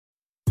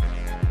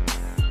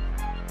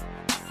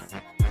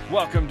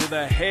Welcome to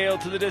the Hail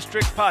to the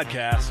District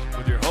podcast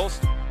with your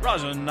host,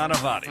 Rajan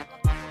Nanavati.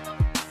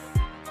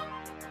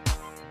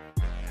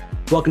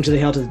 Welcome to the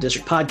Hail to the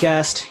District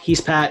podcast.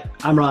 He's Pat,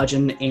 I'm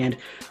Rajan, and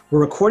we're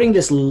recording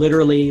this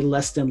literally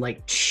less than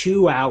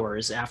 2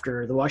 hours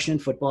after the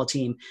Washington football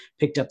team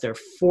picked up their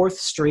fourth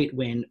straight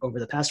win over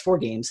the past four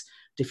games,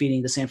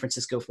 defeating the San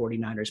Francisco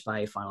 49ers by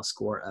a final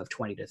score of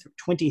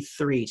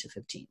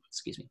 23-15.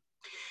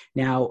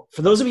 Now,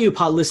 for those of you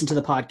who listen to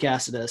the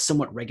podcast at a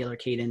somewhat regular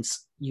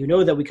cadence, you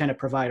know that we kind of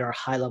provide our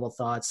high-level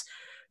thoughts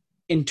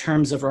in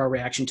terms of our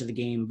reaction to the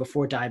game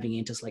before diving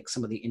into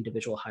some of the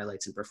individual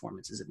highlights and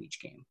performances of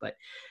each game. But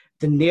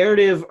the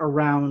narrative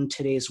around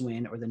today's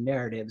win, or the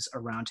narratives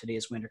around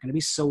today's win, are going to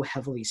be so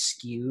heavily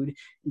skewed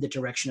in the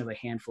direction of a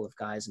handful of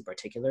guys in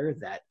particular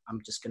that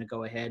I'm just going to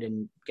go ahead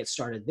and get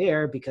started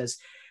there because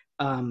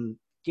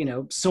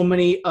so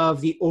many of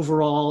the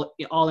overall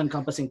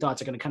all-encompassing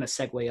thoughts are going to kind of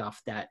segue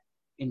off that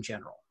in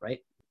general, right?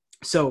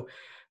 So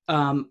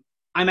I'm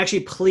actually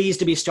pleased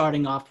to be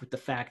starting off with the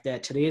fact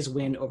that today's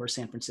win over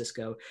San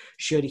Francisco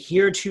should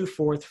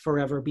heretofore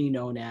forever be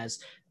known as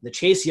the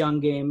Chase Young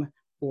game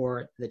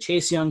or the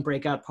Chase Young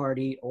breakout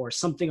party or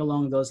something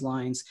along those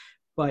lines.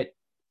 But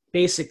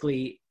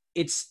basically,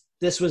 this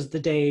was the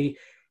day.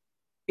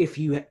 If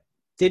you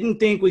didn't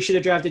think we should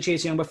have drafted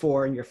Chase Young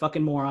before, and you're a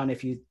fucking moron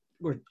if you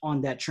were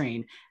on that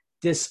train,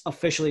 this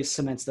officially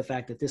cements the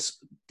fact that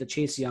the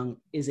Chase Young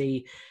is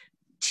a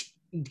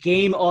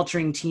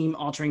game-altering,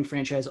 team-altering,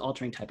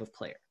 franchise-altering type of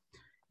player.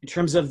 In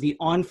terms of the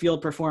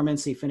on-field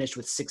performance, he finished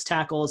with 6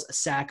 tackles, a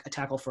sack, a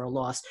tackle for a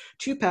loss,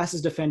 2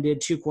 passes defended,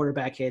 2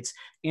 quarterback hits,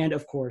 and,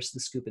 of course, the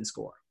scoop and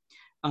score.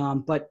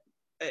 But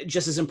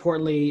just as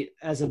importantly,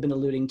 as I've been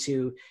alluding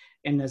to,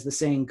 and as the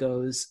saying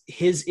goes,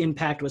 his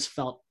impact was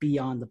felt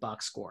beyond the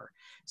box score.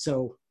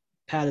 So,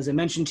 Pat, as I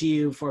mentioned to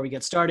you before we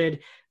get started,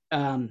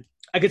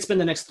 I could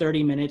spend the next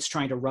 30 minutes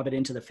trying to rub it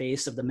into the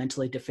face of the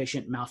mentally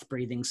deficient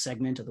mouth-breathing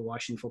segment of the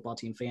Washington football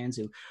team fans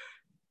who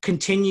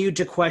continued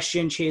to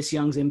question Chase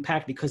Young's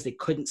impact because they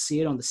couldn't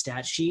see it on the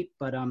stat sheet.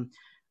 But I'm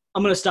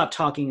going to stop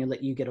talking and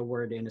let you get a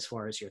word in as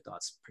far as your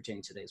thoughts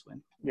pertaining to today's win.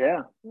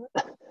 Yeah.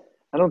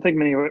 I don't think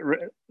many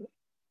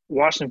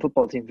Washington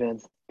football team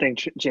fans think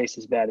Chase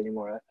is bad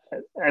anymore.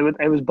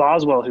 It was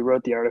Boswell who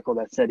wrote the article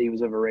that said he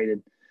was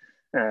overrated.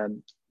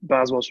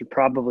 Boswell should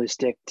probably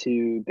stick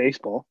to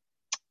baseball.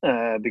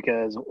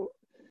 Because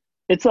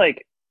it's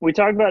like we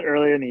talked about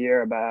earlier in the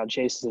year about how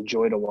Chase is a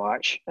joy to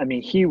watch. I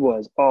mean, he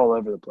was all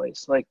over the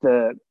place. My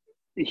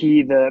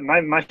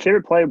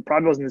favorite play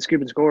probably wasn't the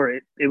scoop and score.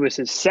 It was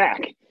his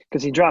sack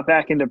because he dropped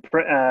back into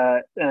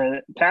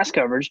pass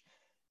coverage,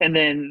 and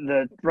then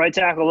the right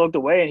tackle looked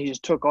away and he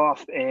just took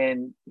off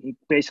and he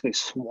basically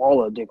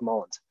swallowed Dick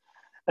Mullins.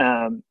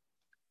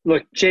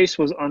 Look, Chase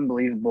was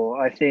unbelievable.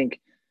 I think.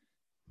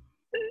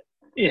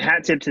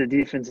 Hat tip to the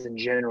defense in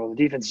general. The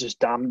defense is just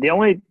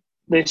dominant.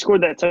 They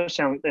scored that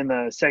touchdown in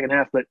the second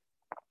half, but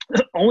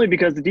only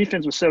because the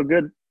defense was so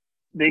good.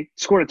 They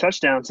scored a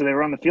touchdown, so they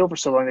were on the field for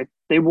so long.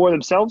 They wore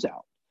themselves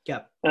out. Yeah.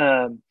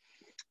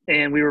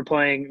 And we were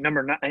playing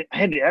number 9. I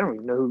don't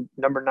even know who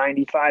number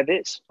 95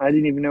 is. I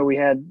didn't even know we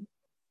had.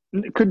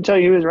 Couldn't tell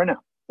you who he is right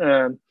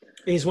now.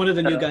 He's one of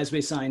the new guys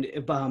we signed.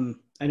 I know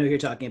who you're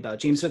talking about.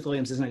 James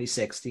Smith-Williams is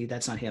 96.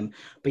 That's not him.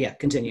 But yeah,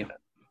 continue.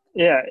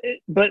 Yeah,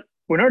 but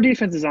when our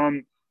defense is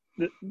on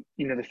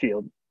the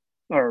field,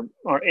 or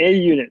a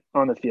unit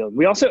on the field,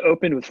 we also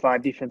opened with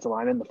 5 defensive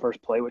linemen in the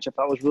first play, which I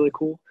thought was really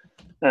cool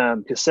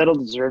because Settle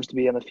deserves to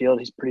be on the field.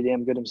 He's pretty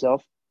damn good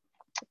himself.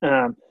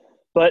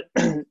 But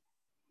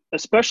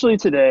especially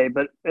today,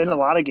 but in a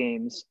lot of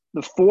games,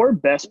 the 4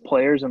 best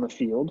players on the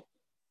field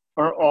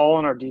are all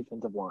on our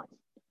defensive line.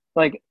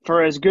 Like,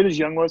 for as good as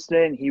Young was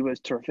today, and he was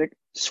terrific,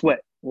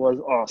 Sweat was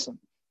awesome.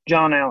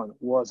 John Allen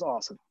was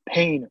awesome.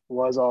 Payne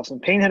was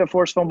awesome. Payne had a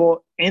forced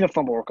fumble and a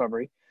fumble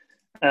recovery.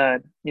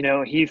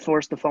 He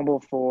forced the fumble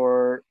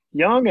for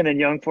Young, and then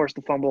Young forced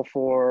the fumble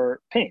for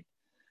Payne.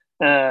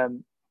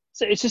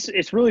 So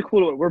it's really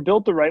cool. We're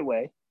built the right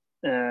way.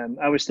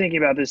 I was thinking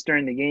about this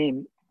during the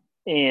game,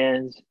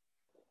 and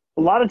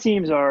a lot of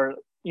teams are,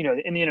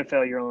 in the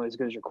NFL, you're only as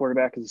good as your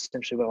quarterback is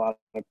essentially what a lot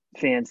of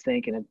fans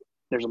think, and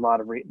there's a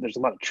lot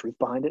of truth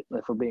behind it,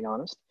 if we're being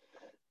honest.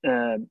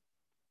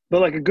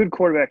 But a good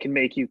quarterback can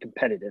make you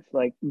competitive.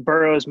 Like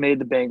Burrows made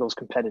the Bengals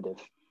competitive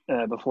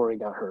before he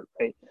got hurt,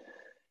 right?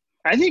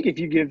 I think if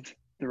you give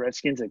the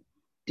Redskins a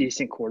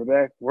decent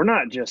quarterback, we're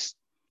not just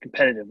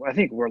competitive. I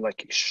think we're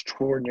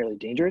extraordinarily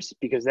dangerous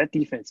because that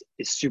defense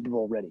is Super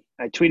Bowl ready.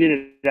 I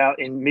tweeted it out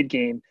in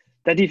mid-game.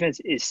 That defense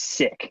is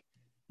sick.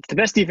 It's the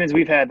best defense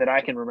we've had that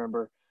I can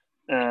remember.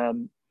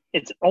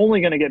 It's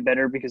only going to get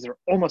better because they're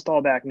almost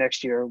all back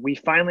next year. We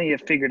finally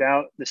have figured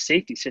out the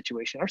safety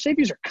situation. Our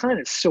safeties are kind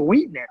of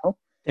sweet now.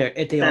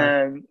 They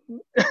are.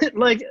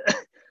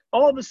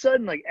 All of a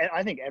sudden,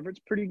 I think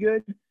Everett's pretty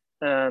good.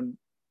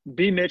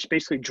 B. Mitch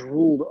basically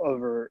drooled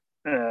over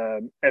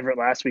Everett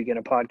last week in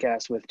a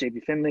podcast with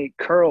JP Finley.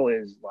 Curl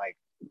is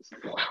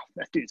wow,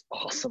 that dude's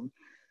awesome.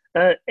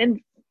 And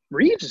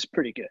Reeves is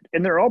pretty good,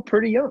 and they're all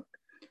pretty young.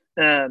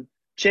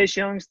 Chase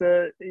Young's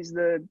the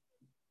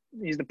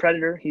he's the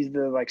predator. He's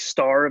the like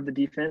star of the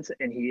defense,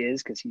 and he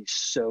is because he's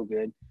so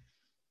good.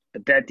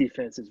 But that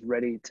defense is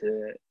ready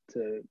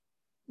to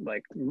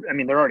like. I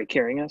mean, they're already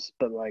carrying us,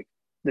 but like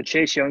the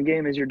Chase Young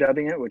game, as you're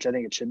dubbing it, which I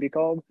think it should be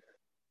called.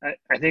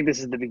 I think this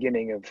is the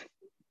beginning of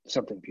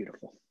something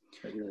beautiful.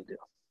 I really do.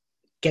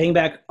 Getting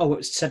back,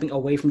 stepping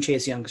away from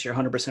Chase Young, because you're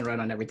 100% right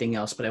on everything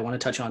else, but I want to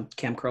touch on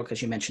Cam Curl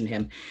because you mentioned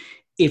him.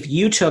 If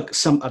you took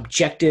some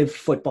objective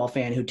football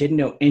fan who didn't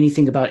know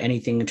anything about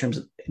anything in terms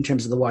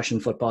of the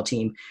Washington football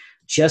team,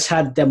 just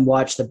had them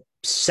watch the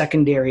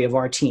secondary of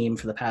our team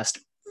for the past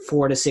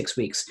 4 to 6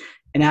 weeks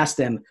and asked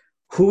them,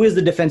 who is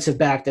the defensive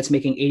back that's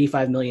making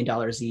 $85 million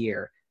a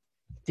year,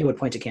 they would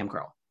point to Cam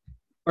Curl.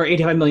 Or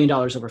 $85 million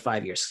over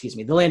 5 years, excuse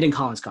me. The Landon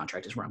Collins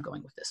contract is where I'm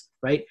going with this,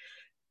 right?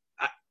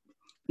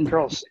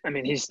 Curls, I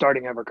mean, he's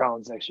starting over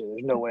Collins next year.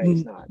 There's no way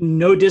he's not.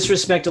 No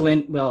disrespect to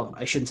Landon. Well,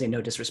 I shouldn't say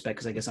no disrespect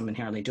because I guess I'm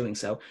inherently doing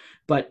so.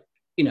 But,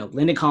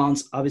 Landon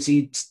Collins,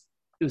 obviously,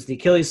 it was the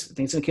Achilles. I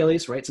think it's an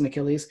Achilles, right? It's an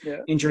Achilles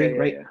injury,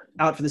 right? Yeah.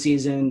 Out for the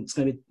season.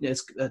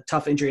 It's a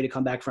tough injury to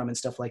come back from and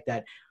stuff like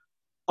that.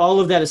 All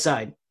of that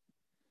aside,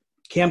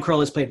 Cam Curl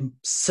has played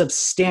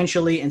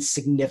substantially and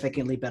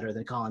significantly better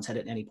than Collins had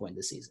at any point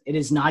this season. It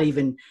is not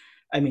even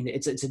 – I mean,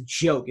 it's a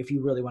joke if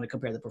you really want to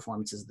compare the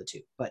performances of the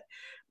two. But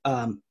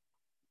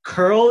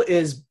Curl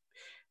is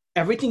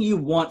everything you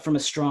want from a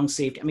strong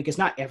safety. I mean, it's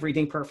not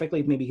everything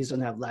perfectly. Maybe he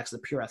doesn't have lacks the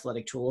pure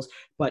athletic tools.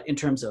 But in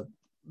terms of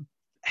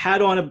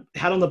hat on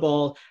the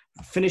ball,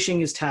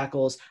 finishing his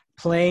tackles,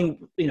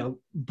 playing,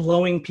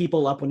 blowing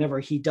people up whenever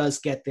he does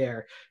get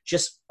there.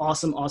 Just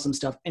awesome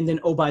stuff. And then,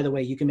 oh, by the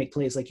way, you can make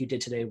plays like you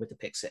did today with the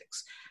pick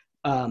six.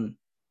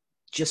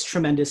 Just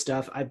tremendous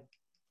stuff. I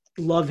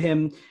love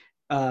him.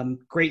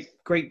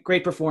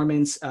 Great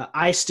performance.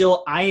 I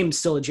am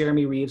still a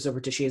Jeremy Reeves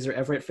over to Shazer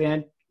Everett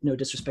fan. No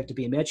disrespect to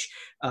B. Mitch.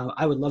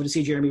 I would love to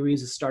see Jeremy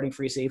Reeves as starting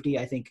free safety.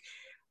 I think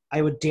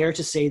I would dare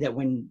to say that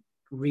when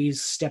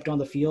Reeves stepped on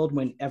the field,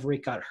 when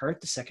Everett got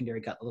hurt, the secondary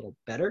got a little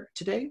better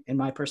today, in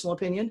my personal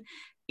opinion.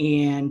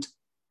 And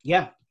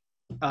yeah,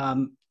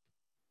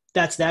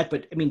 that's that.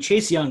 But I mean,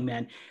 Chase Young,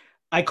 man,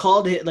 I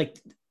called it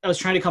I was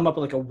trying to come up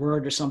with a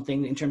word or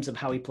something in terms of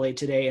how he played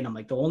today. And I'm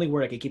like, the only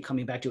word I could keep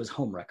coming back to is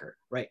homewrecker,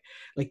 right?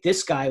 Like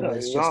this guy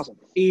was just, awesome.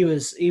 He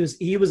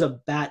was a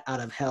bat out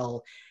of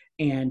hell.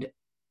 And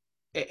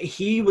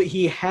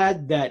he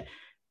had that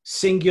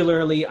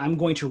singularly, I'm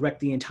going to wreck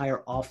the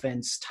entire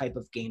offense type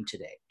of game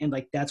today. And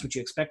that's what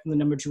you expect from the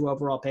number 2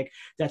 overall pick.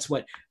 That's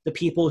what the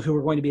people who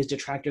are going to be his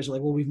detractors are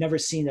like, well, we've never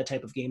seen that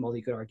type of game. Although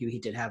you could argue he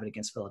did have it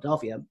against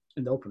Philadelphia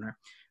in the opener.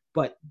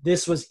 But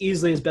this was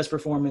easily his best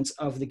performance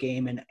of the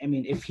game. And I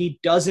mean, if he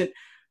doesn't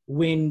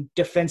win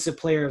Defensive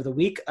Player of the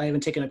Week, I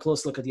haven't taken a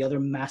close look at the other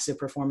massive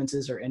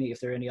performances or if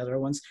there are any other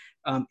ones.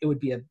 It would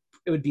be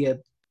a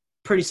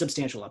pretty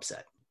substantial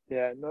upset.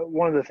 Yeah,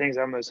 one of the things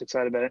I'm most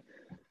excited about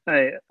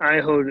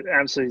I hold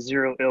absolutely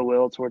zero ill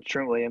will towards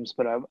Trent Williams,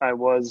 but I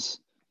was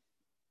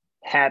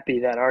happy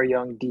that our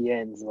young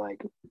DNs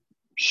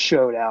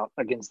showed out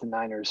against the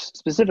Niners,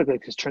 specifically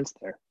because Trent's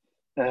there.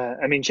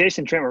 I mean, Chase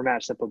and Trent were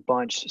matched up a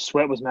bunch.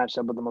 Sweat was matched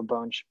up with them a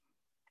bunch.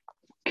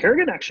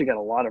 Kerrigan actually got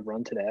a lot of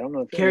run today. I don't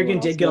know if Kerrigan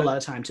did get a lot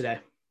of time today.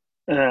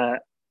 Yeah,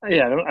 I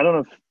don't know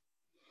if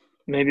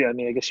maybe. I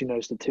mean, I guess you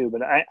noticed it too,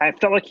 but I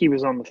felt like he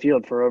was on the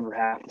field for over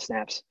half the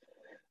snaps,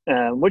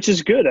 which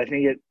is good. I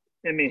think it.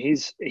 I mean,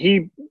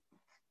 he.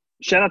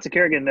 Shout out to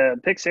Kerrigan.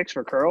 Pick 6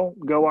 for Curl.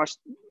 Go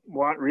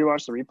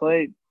rewatch the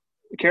replay.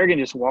 Kerrigan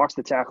just walks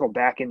the tackle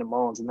back into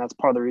Mullins, and that's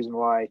part of the reason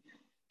why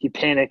he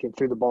panicked and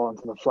threw the ball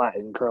into the flat,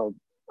 and Curl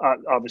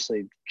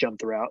obviously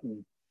jumped the route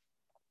and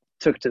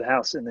took it to the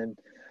house. And then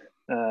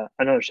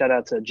another shout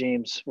out to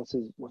James. What's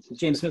his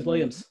James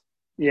Smith-Williams.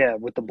 Yeah,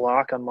 with the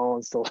block on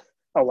Mullins to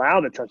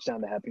allow the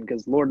touchdown to happen,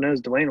 because Lord knows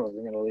Dwayne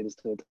wasn't going to lead us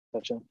to a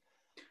touchdown.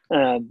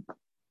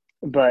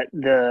 But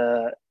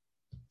the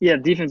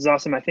defense is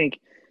awesome. I think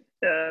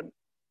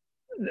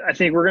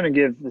we're going to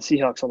give the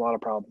Seahawks a lot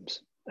of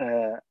problems.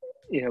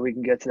 We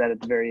can get to that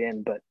at the very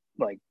end, but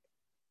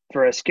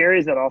for as scary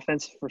as that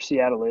offense for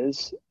Seattle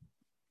is,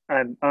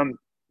 I'm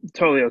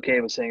totally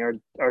okay with saying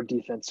our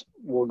defense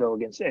will go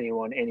against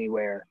anyone,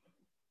 anywhere,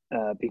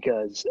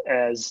 because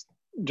as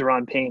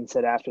Deron Payne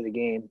said after the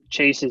game,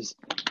 Chase is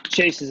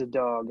a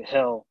dog.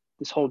 Hell,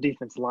 this whole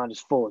defensive line is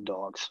full of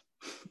dogs.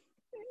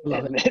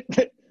 Love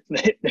it.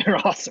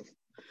 They're awesome.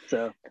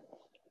 So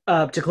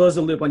to close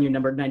the loop on your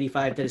number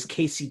 95, that is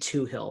Casey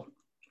Toohill.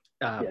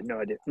 No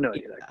idea. No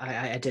idea.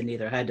 I didn't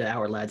either. I had to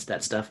hour lads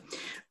that stuff.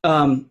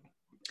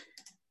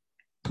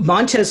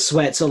 Montez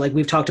Sweat. So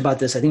we've talked about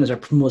this. I think it was our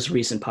most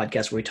recent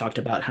podcast where we talked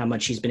about how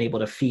much he's been able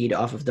to feed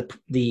off of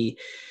the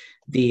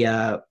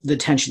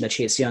tension that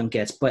Chase Young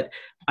gets. But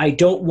I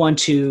don't want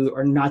to,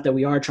 or not that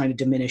we are trying to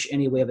diminish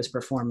any way of his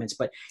performance,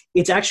 but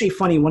it's actually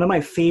funny. One of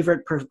my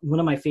favorite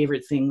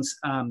things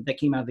that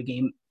came out of the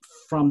game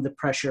from the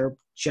pressure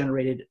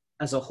generated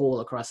as a whole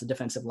across the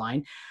defensive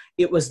line,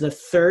 it was the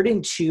 3rd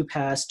and 2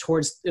 pass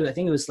towards, I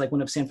think it was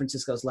one of San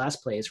Francisco's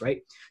last plays,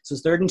 right? So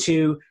it's 3rd and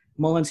 2,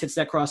 Mullins hits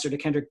that crosser to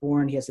Kendrick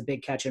Bourne. He has the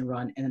big catch and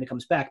run, and then it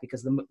comes back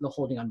because the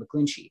holding on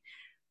McGlinchey.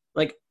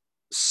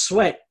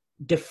 Sweat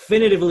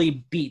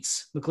definitively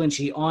beats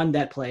McGlinchey on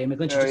that play.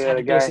 McGlinchey just had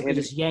to basically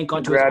just yank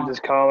onto grabbed his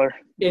collar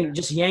and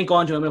just yank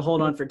onto him and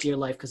hold on for dear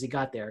life because he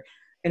got there.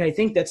 And I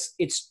think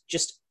it's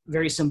just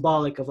very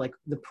symbolic of like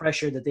the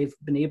pressure that they've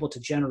been able to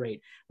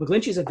generate.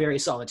 McGlinchey's a very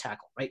solid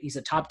tackle, right? He's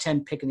a top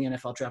 10 pick in the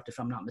NFL draft, if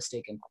I'm not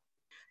mistaken.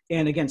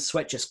 And again,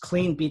 Sweat just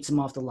clean beats him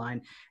off the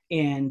line.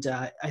 And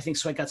I think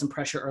Sweat got some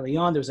pressure early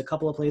on. There was a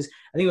couple of plays.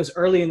 I think it was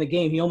early in the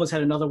game. He almost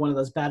had another one of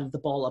those batted the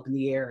ball up in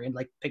the air in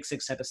like pick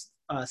six type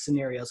of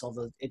scenarios,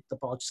 although the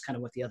ball just kind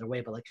of went the other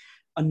way. But like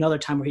another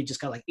time where he just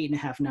got like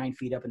 8.5, 9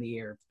 feet up in the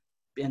air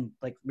and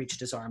like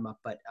reached his arm up.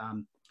 But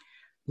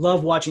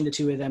love watching the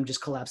two of them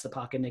just collapse the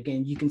pocket. And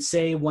again, you can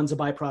say one's a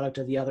byproduct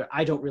of the other.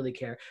 I don't really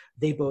care.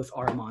 They both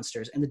are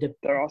monsters. And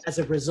They're awesome. As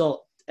a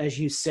result, as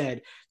you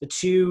said, the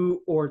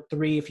 2 or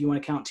 3, if you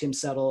want to count Tim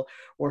Settle,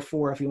 or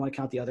 4, if you want to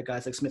count the other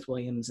guys like Smith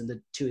Williams and the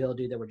Two Hill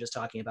dude that we're just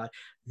talking about,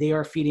 they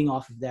are feeding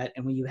off of that.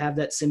 And when you have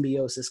that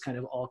symbiosis kind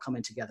of all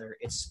coming together,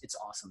 it's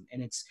awesome.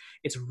 And it's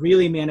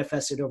really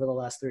manifested over the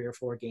last 3 or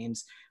 4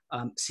 games.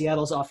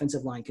 Seattle's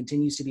offensive line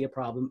continues to be a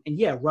problem. And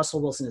yeah,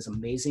 Russell Wilson is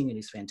amazing and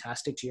he's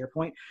fantastic to your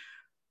point.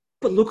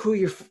 But look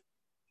who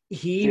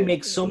he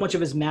makes so much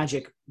of his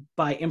magic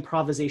by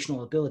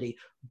improvisational ability.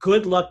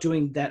 Good luck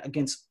doing that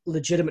against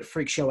legitimate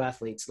freak show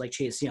athletes like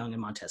Chase Young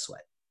and Montez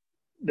Sweat.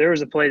 There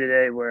was a play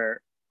today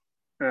where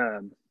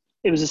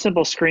it was a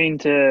simple screen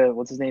to,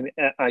 what's his name?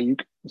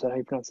 Ayuk. Is that how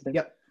you pronounce the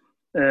name?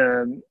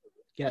 Yep.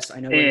 Yes, I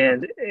know.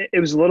 And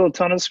it was a little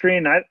tunnel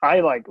screen.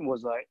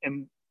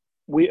 And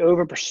we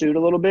over pursued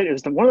a little bit. It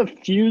was one of the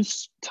few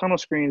tunnel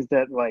screens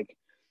that like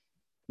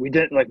we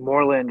didn't, like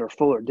Moreland or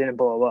Fuller didn't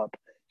blow up.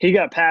 He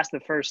got past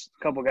the first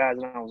couple guys,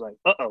 and I was like,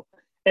 uh-oh.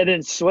 And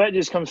then Sweat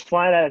just comes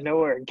flying out of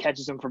nowhere and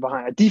catches him from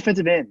behind. A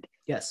defensive end.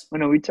 Yes. I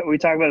know we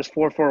talk about his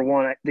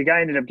 4.41. The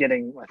guy ended up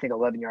getting, I think,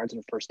 11 yards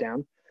and a first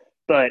down.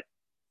 But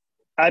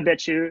I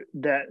bet you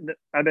at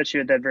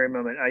that very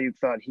moment, Ayuk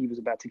thought he was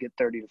about to get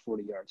 30 to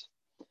 40 yards.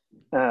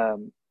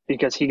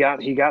 Because he got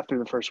through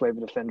the first wave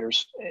of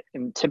defenders.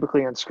 And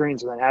typically on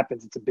screens, when that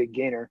happens, it's a big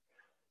gainer.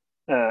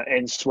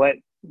 And Sweat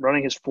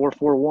running his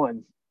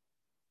 4.41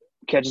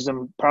 catches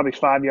him probably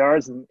 5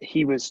 yards, and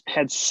he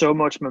had so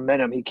much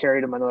momentum, he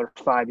carried him another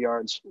 5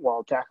 yards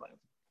while tackling him.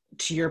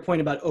 To your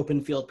point about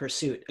open field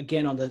pursuit,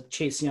 again on the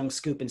Chase Young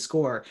scoop and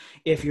score,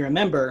 if you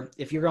remember,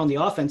 if you're on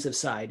the offensive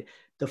side,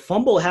 the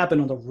fumble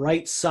happened on the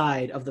right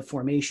side of the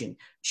formation.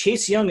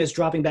 Chase Young is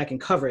dropping back in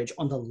coverage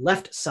on the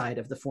left side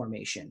of the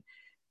formation.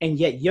 And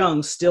yet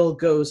Young still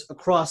goes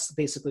across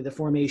basically the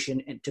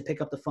formation and to pick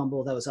up the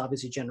fumble that was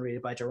obviously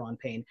generated by Daron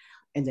Payne,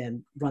 and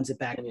then runs it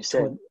back and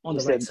on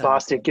the right side.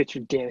 Bostic, get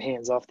your damn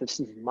hands off this.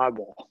 This is my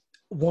ball.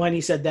 1, he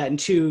said that. And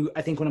 2,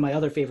 I think one of my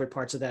other favorite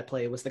parts of that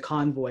play was the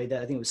convoy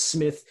that I think it was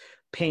Smith,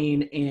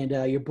 Payne, and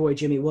your boy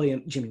Jimmy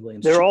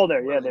Williams. They were all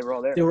there. Yeah, they were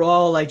all there. They were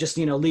all like just,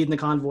 leading the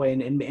convoy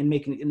and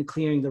making and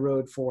clearing the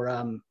road for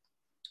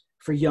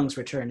Young's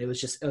return.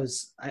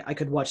 I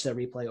could watch that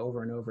replay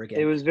over and over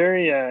again. It was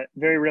very,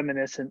 very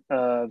reminiscent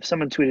of,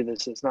 someone tweeted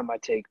this, it's not my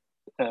take,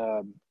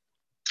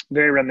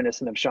 very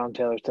reminiscent of Sean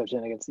Taylor's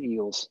touchdown against the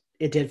Eagles.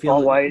 It did feel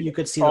all white. You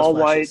could see those all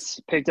flashes.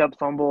 Whites, picked up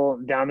fumble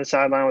down the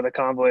sideline with a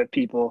convoy of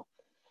people.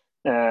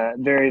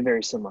 Very,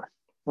 very similar.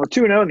 We're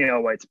 2-0 in the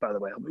all whites, by the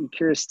way. I'll be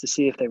curious to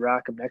see if they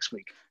rock them next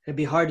week. It'd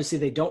be hard to see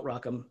they don't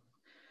rock them.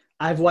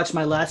 I've watched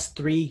my last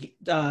three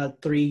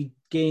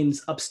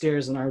games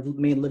upstairs in our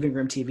main living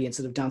room TV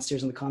instead of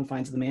downstairs in the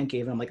confines of the man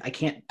cave. And I'm like, I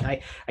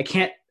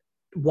can't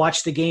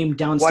watch the game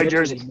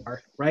downstairs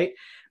anymore, right?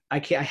 I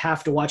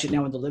have to watch it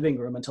now in the living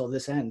room until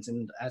this ends.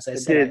 And as I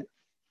said,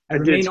 I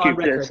remain on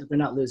record that they're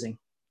not losing.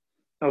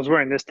 I was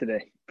wearing this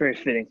today. Very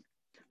fitting.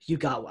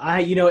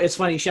 It's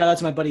funny. Shout out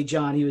to my buddy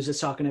John. He was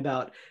just talking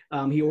about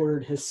he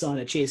ordered his son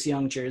a Chase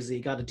Young jersey,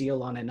 got a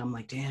deal on it, and I'm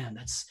like, damn,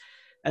 that's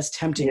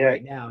tempting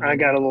right now. I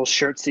got a little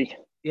shirtsy.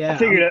 Yeah,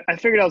 I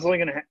figured I was only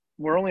gonna.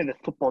 We're only the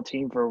football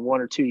team for 1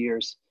 or 2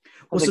 years.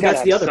 Well, so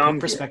that's the other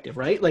perspective,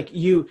 right? Like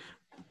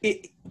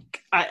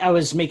I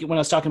was making when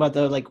I was talking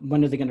about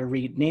when are they going to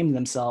rename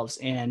themselves,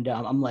 and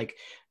I'm like,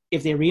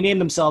 if they rename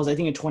themselves, I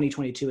think in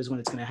 2022 is when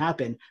it's going to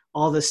happen.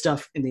 All this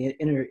stuff in the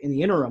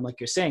interim, like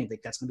you're saying,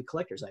 like that's going to be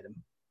collector's item.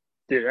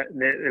 Dude,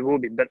 it will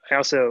be. But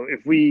also,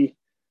 if we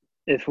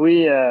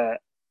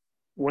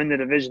win the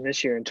division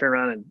this year and turn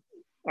around and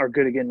are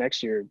good again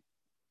next year,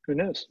 who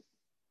knows?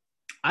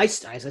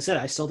 As I said,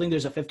 I still think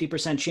there's a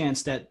 50%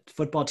 chance that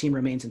football team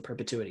remains in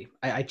perpetuity.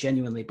 I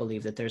genuinely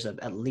believe that there's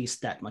at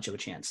least that much of a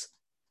chance.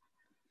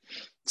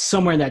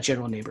 Somewhere in that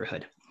general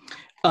neighborhood.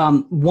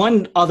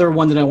 One other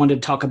one that I wanted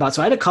to talk about.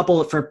 So I had a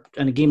couple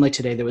in a game like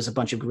today, there was a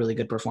bunch of really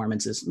good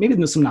performances. Maybe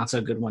there's some not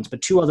so good ones,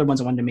 but 2 other ones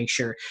I wanted to make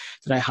sure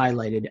that I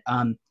highlighted.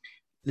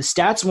 The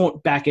stats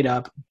won't back it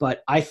up,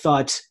 but I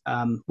thought,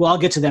 I'll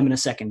get to them in a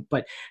second,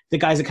 but the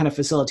guys that kind of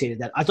facilitated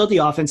that, I thought the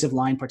offensive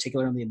line,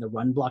 particularly in the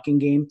run blocking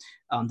game,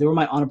 they were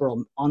my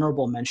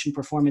honorable mention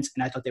performance,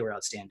 and I thought they were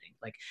outstanding.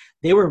 Like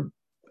they were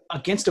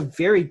against a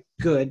very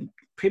good,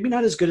 maybe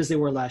not as good as they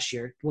were last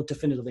year. Well,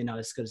 definitively not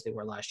as good as they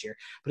were last year,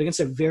 but against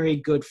a very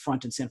good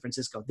front in San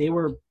Francisco. They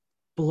were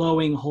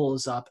blowing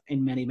holes up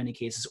in many, many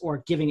cases,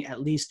 or giving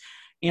at least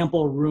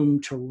ample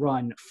room to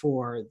run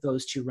for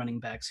those two running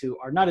backs who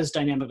are not as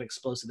dynamic and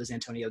explosive as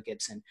Antonio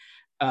Gibson.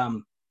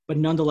 But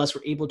nonetheless,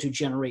 were able to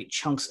generate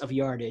chunks of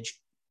yardage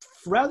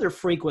rather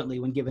frequently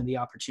when given the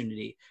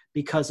opportunity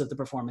because of the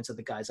performance of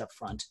the guys up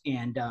front.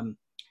 And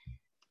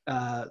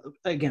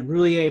again,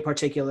 Roulier in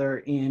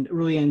particular, and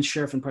Roulier and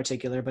Scherf in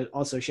particular, but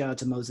also shout out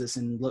to Moses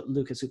and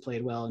Lucas, who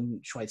played well,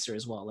 and Schweitzer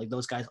as well. Like,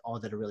 those guys all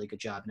did a really good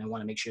job, and I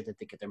want to make sure that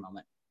they get their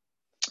moment.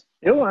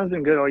 The O-line's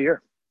been good all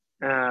year.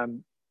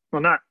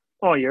 Well, not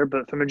all year,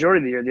 but for the majority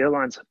of the year, the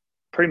O-line's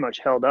pretty much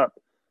held up.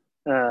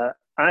 I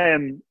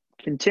am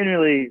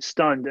continually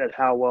stunned at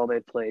how well they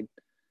played.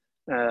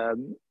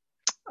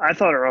 I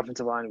thought our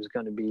offensive line was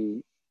going to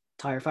be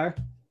tire fire.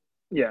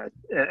 Yeah,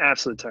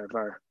 absolute tire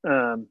fire.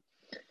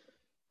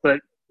 But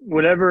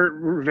whatever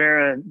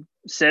Rivera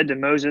said to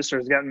Moses or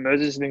has gotten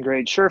Moses has been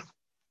great. Sure,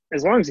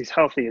 as long as he's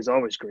healthy, is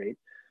always great.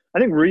 I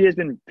think Rui has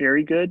been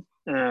very good.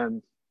 I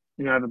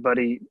have a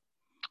buddy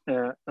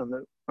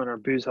on our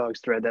Booze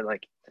Hogs thread that,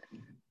 like,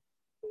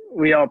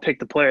 we all picked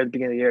the player at the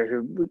beginning of the year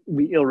who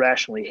we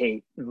irrationally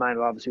hate. And mine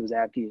obviously was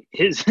Apke.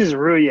 His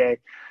Roulier,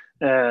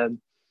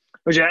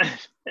 which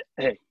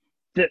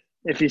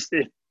if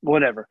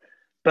whatever,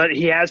 but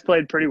he has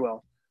played pretty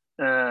well.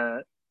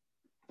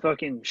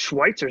 Fucking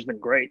Schweitzer's been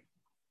great,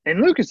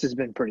 and Lucas has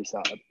been pretty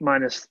solid,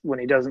 minus when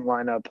he doesn't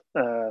line up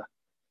in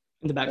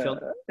the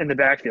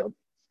backfield.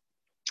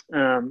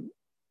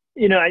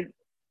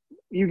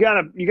 You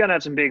gotta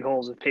have some big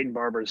holes if Peyton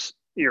Barber's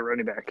your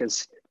running back,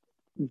 because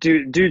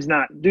dude's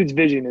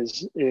vision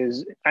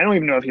is I don't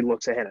even know if he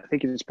looks ahead. I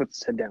think he just puts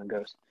his head down and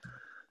goes.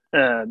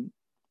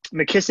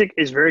 McKissick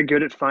is very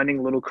good at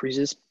finding little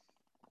creases,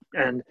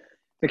 and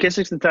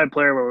McKissick's the type of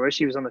player where I wish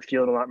he was on the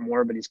field a lot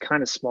more, but he's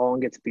kind of small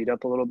and gets beat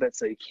up a little bit,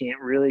 so he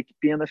can't really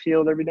be on the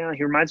field every now.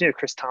 He reminds me of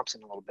Chris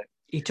Thompson a little bit.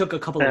 He took a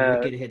couple of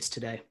wicked hits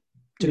today.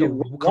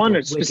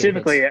 One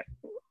specifically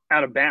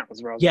out of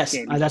bounds. Yes,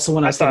 that's the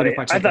one I thought.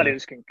 I thought he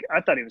was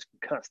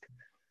concussed.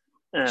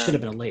 Should have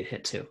been a late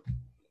hit too.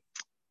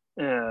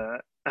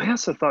 I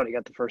also thought he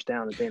got the first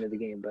down at the end of the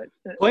game, but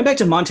going back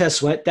to Montez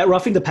Sweat, that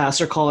roughing the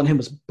passer call on him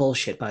was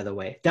bullshit. By the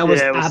way, that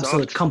was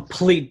absolute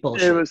complete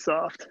bullshit. It was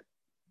soft.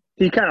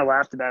 He kind of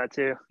laughed about it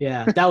too.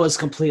 Yeah, that was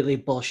completely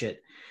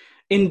bullshit.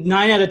 In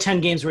 9 out of 10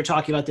 games we're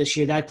talking about this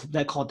year,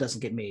 that call doesn't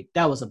get made.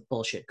 That was a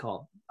bullshit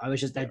call.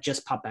 That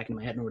just popped back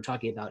into my head when we're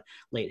talking about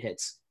late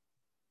hits.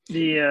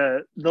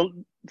 The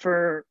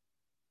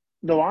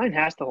line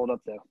has to hold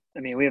up though. I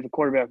mean, we have a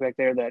quarterback back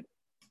there that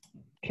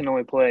can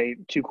only play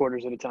 2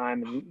 quarters at a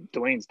time, and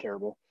Dwayne's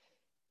terrible.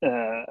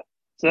 So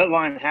that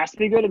line has to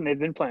be good, and they've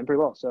been playing pretty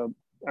well. So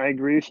I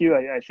agree with you.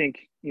 I think,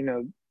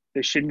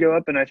 they should go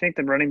up, and I think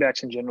the running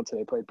backs in general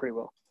today played pretty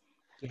well.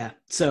 Yeah.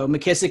 So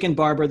McKissick and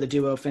Barber, the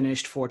duo,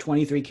 finished for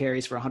 23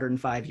 carries for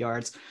 105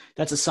 yards.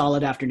 That's a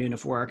solid afternoon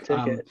of work.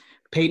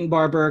 Peyton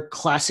Barber,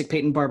 classic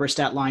Peyton Barber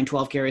stat line,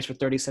 12 carries for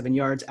 37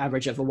 yards,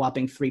 average of a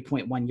whopping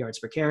 3.1 yards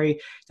per carry.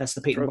 That's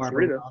the Peyton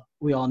Barber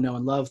we all know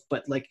and love.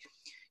 But,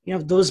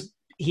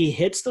 he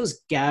hits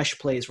those gash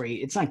plays where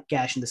it's not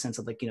gash in the sense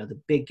of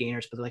the big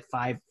gainers, but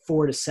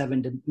 4 to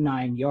 7 to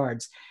 9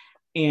 yards.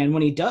 And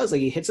when he does,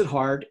 he hits it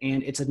hard,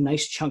 and it's a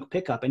nice chunk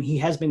pickup. And he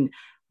has been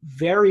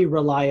very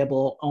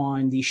reliable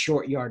on the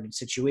short yardage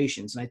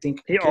situations. And I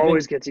think he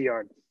always gets a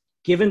yard.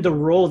 Given the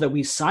role that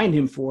we signed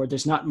him for,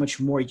 there's not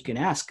much more you can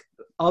ask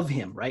of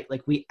him, right?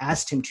 We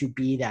asked him to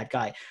be that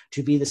guy,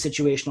 to be the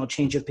situational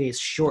change of pace,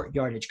 short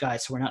yardage guy.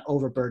 So we're not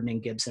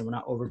overburdening Gibson. We're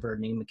not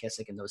overburdening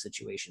McKissick in those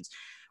situations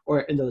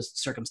or in those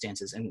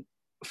circumstances. And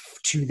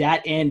to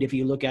that end, if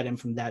you look at him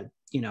from that,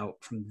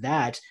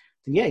 then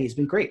yeah, he's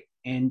been great.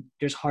 And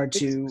there's hard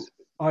to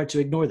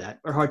ignore that,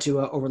 or hard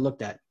to overlook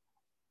that.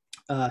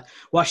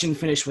 Washington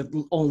finished with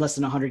only less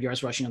than 100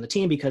 yards rushing on the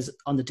team because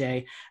on the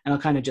day, and I'll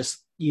kind of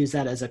just use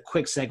that as a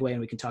quick segue, and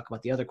we can talk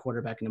about the other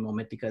quarterback in a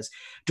moment, because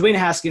Dwayne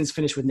Haskins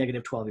finished with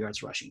negative 12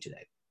 yards rushing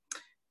today.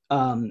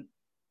 Dwayne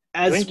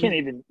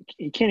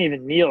can't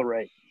even kneel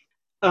right.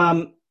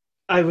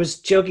 I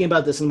was joking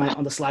about this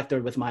on the Slack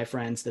thread with my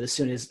friends that as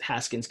soon as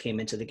Haskins came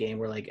into the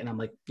game, I'm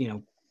like,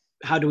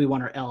 how do we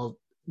want our L?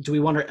 Do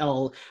we want our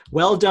L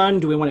well done?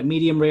 Do we want it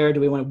medium rare?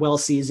 Do we want it well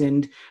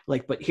seasoned?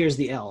 But here's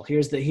the L.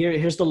 Here's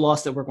the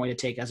loss that we're going to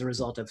take as a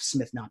result of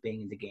Smith not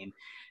being in the game.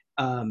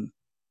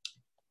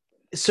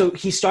 So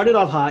he started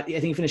off hot. I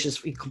think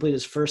he completed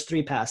his first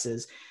 3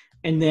 passes,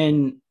 and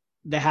then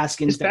the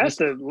Haskins. His pass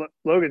to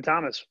Logan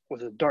Thomas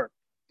was a dart.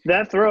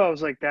 That throw, I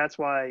was like, that's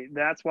why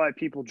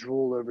people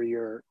drool over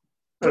your.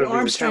 But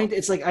arm strength,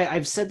 it's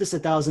I've said this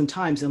 1,000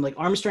 times, and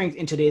arm strength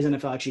in today's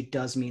NFL actually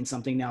does mean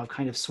something now. I've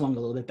kind of swung a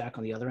little bit back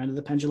on the other end of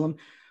the pendulum.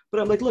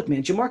 But I'm like, look,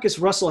 man,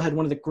 Jamarcus Russell had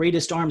one of the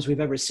greatest arms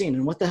we've ever seen.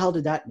 And what the hell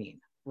did that mean,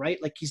 right?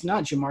 He's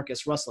not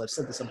Jamarcus Russell. I've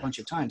said this a bunch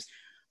of times.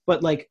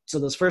 But, so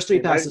those first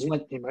 3 passes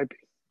went – he might be.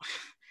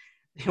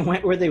 They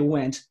went where they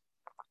went.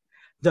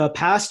 The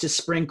pass to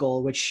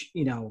Sprinkle, which,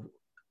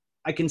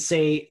 I can't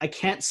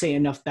say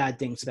enough bad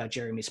things about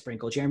Jeremy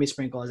Sprinkle. Jeremy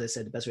Sprinkle, as I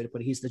said, the best way to put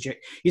it, he's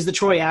the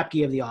Troy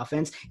Apke of the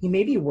offense. He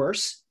may be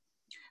worse,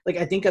 like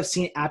I think I've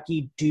seen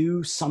Apke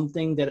do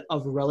something that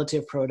of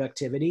relative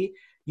productivity.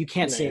 You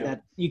can't say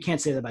that. You can't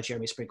say that about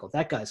Jeremy Sprinkle.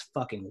 That guy's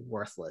fucking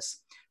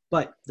worthless.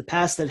 But the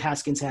pass that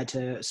Haskins had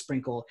to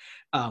Sprinkle,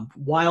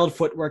 wild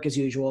footwork as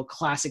usual,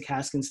 classic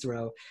Haskins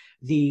throw.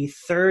 The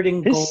third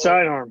and goal. His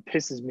sidearm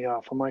pisses me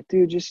off. I'm like,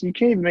 dude, you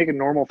can't even make a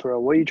normal throw.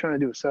 What are you trying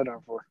to do a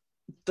sidearm for?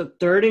 The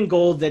third and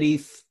goal that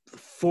he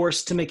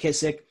forced to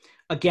McKissick,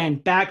 again,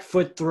 back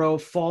foot throw,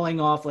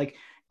 falling off. Like,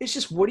 it's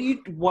just, why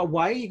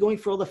are you going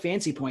for all the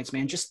fancy points,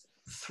 man? Just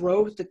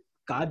throw the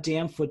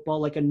goddamn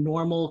football like a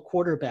normal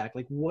quarterback.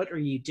 Like, what are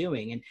you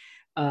doing?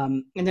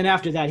 And then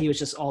after that, he was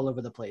just all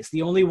over the place.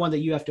 The only one that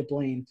you have to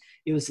blame,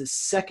 it was his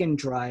second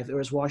drive. It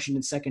was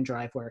Washington's second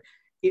drive where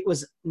it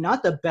was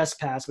not the best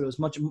pass, but it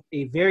was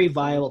a very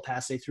viable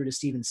pass they threw to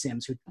Steven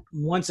Sims, who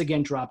once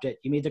again dropped it.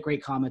 You made the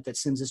great comment that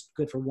Sims is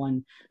good for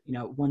one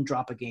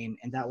drop a game,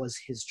 and that was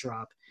his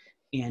drop.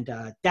 And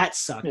that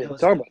sucked. Yeah,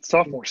 talk about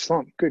sophomore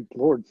slump. Good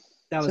Lord.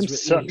 That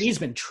was really, he's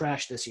been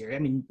trashed this year. I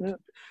mean, the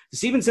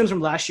Steven Sims from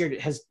last year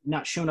has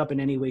not shown up in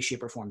any way,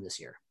 shape, or form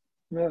this year.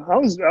 Yeah, I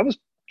was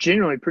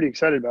genuinely pretty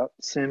excited about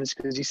Sims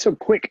because he's so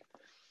quick.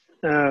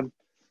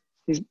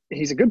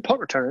 He's a good punt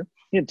returner.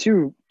 He had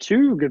two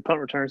good punt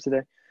returns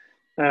today.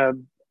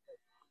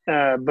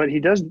 But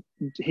he does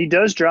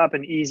drop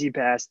an easy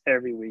pass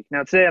every week.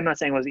 Now today I'm not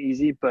saying it was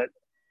easy, but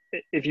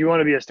if you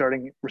want to be a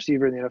starting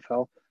receiver in the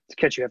NFL, it's a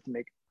catch you have to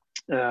make.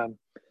 I'm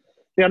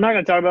not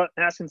going to talk about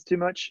Haskins too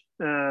much.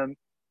 I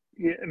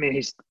mean,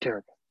 he's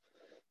terrible.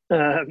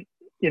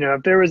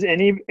 If there was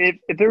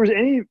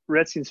any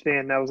Redskins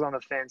fan that was on the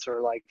fence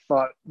or like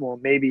thought, well,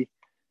 maybe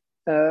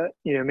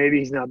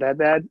he's not that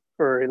bad,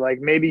 or like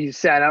maybe he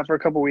sat out for a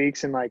couple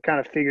weeks and like kind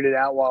of figured it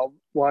out while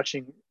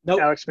watching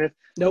Alex Smith.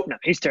 No,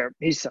 he's terrible.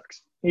 He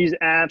sucks. He's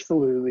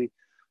absolutely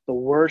the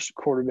worst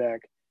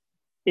quarterback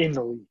in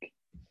the league.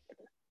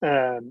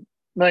 I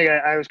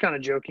was kind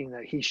of joking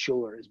that Heath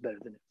Schuler is better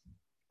than him.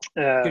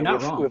 You're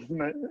not wrong.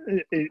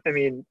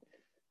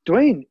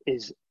 Dwayne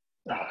is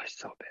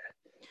so bad.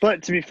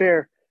 But to be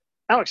fair,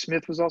 Alex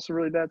Smith was also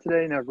really bad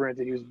today. Now,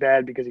 granted, he was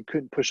bad because he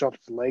couldn't push off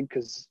his leg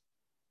because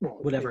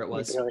whatever it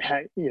was,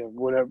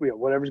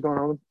 whatever's going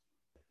on.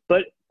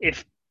 But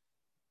if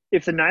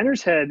the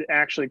Niners had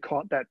actually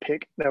caught that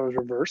pick that was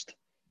reversed,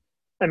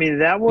 I mean,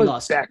 that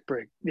was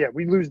backbreak. Yeah,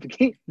 we lose the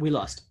game. We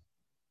lost.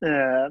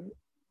 So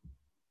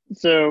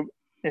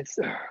it's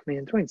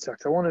Dwayne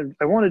sucks. I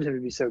wanted him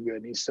to be so good,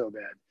 and he's so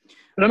bad.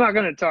 But I'm not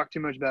going to talk too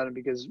much about him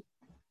because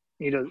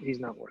he's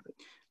not worth it.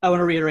 I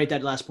want to reiterate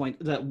that last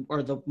point, one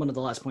of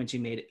the last points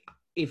you made.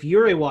 If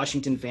you're a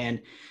Washington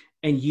fan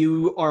and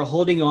you are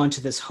holding on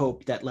to this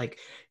hope that like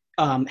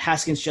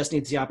Haskins just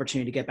needs the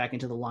opportunity to get back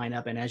into the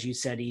lineup, and as you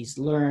said, he's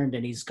learned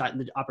and he's gotten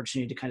the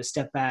opportunity to kind of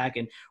step back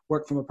and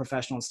work from a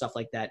professional and stuff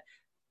like that,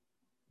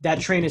 that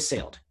train has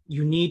sailed.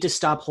 You need to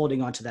stop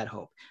holding on to that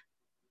hope.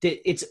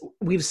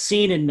 We've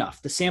seen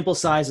enough. The sample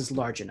size is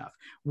large enough.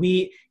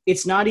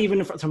 It's not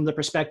even from the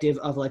perspective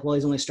of like, well,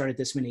 he's only started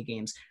this many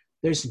games.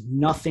 There's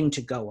nothing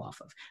to go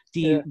off of.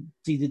 The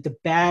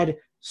bad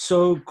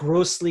so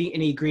grossly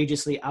and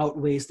egregiously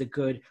outweighs the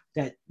good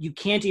that you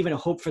can't even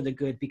hope for the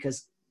good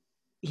because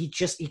he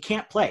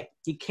can't play.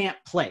 He can't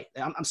play.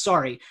 I'm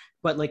sorry,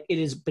 but like it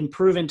has been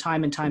proven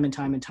time and time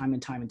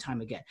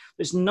again.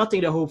 There's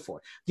nothing to hope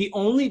for. The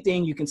only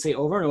thing you can say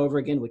over and over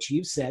again, which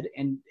you've said,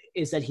 and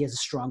is that he has a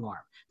strong arm.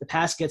 The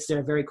pass gets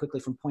there very quickly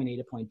from point A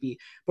to point B.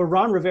 But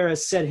Ron Rivera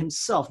said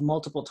himself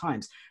multiple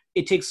times,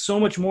 it takes so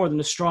much more than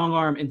a strong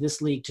arm in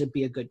this league to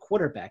be a good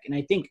quarterback. And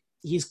I think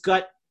he's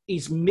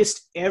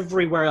missed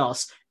everywhere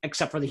else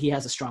except for that he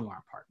has a strong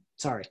arm part.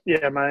 Sorry.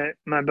 Yeah, my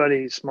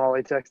buddy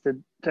Smalley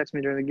texted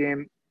me during the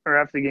game or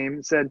after the game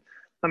and said,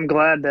 I'm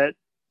glad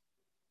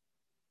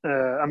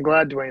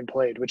Dwayne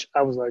played, which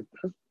I was like,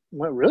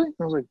 what, really?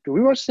 I was like, do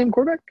we watch the same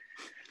quarterback?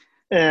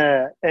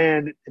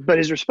 But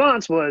his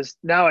response was,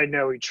 now I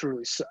know he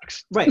truly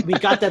sucks. Right. We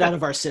got that out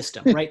of our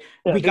system, right?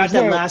 Yeah, we got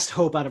that last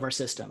hope out of our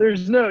system. There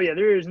is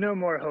no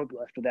more hope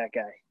left for that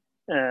guy.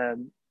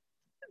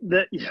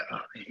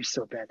 He's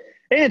so bad.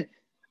 And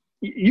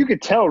you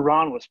could tell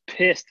Ron was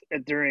pissed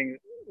during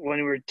when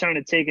we were trying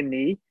to take a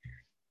knee.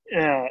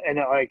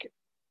 I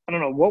don't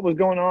know what was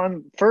going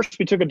on. First,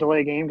 we took a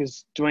delay game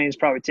because Dwayne's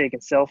probably taking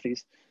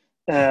selfies.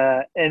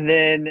 And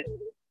then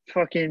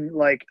fucking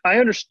like I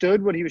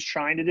understood what he was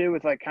trying to do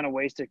with like kind of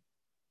wasted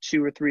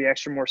 2 or 3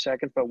 extra more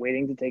seconds by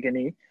waiting to take a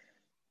knee.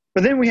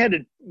 But then we had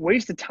to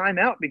waste a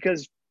timeout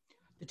because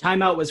the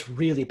timeout was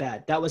really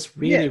bad. That was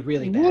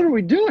really bad. What are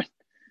we doing?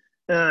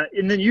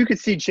 And then you could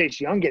see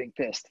Chase Young getting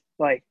pissed.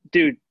 Like,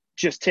 dude,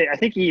 just take. I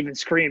think he even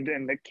screamed,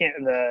 and the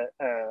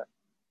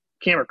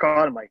camera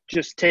caught him. Like,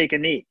 just take a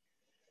knee.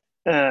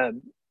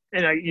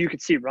 You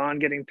could see Ron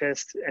getting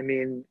pissed. I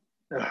mean,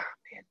 man.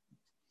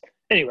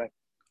 Anyway.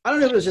 I don't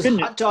know if it was just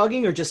hot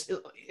dogging or just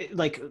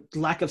like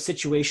lack of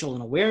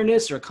situational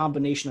awareness or a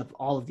combination of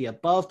all of the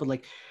above, but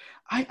like,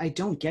 I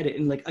don't get it.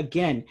 And like,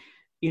 again,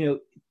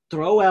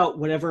 throw out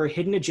whatever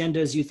hidden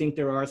agendas you think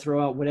there are,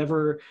 throw out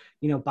whatever,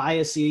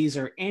 biases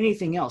or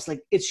anything else.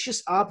 Like, it's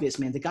just obvious,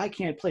 man. The guy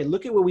can't play.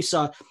 Look at what we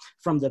saw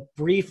from the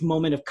brief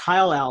moment of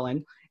Kyle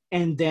Allen.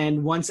 And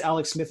then once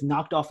Alex Smith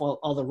knocked off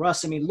all the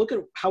rust, I mean, look at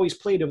how he's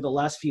played over the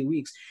last few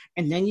weeks.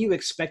 And then you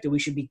expect that we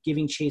should be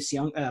giving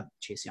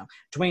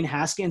Dwayne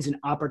Haskins an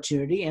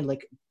opportunity, and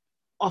like,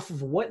 off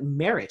of what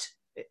merit?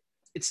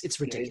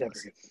 It's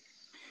ridiculous.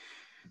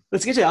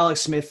 Let's get to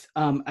Alex Smith,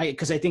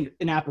 because I think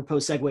an apropos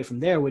segue from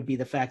there would be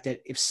the fact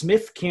that if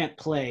Smith can't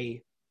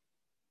play,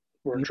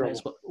 we're in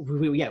trouble.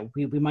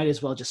 We might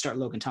as well just start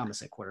Logan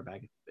Thomas at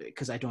quarterback,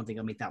 because I don't think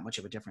it'll make that much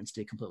of a difference,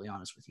 to be completely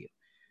honest with you,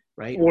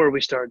 right? Or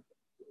we start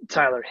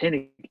Tyler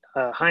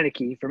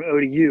Heineke from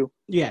ODU.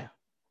 Yeah,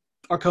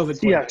 our COVID.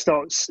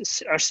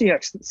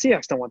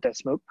 Seahawks don't want that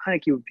smoke.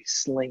 Heineke would be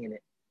slinging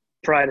it.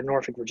 Pride of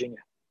Norfolk, Virginia.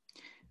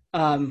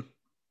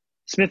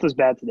 Smith was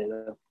bad today,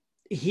 though.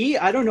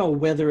 I don't know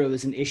whether it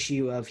was an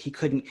issue of he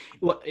couldn't.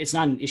 Well, it's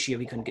not an issue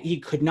of he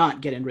could not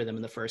get in rhythm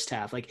in the first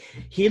half. Like,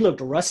 he looked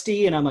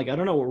rusty, and I'm like, I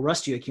don't know what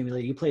rust you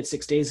accumulated. You played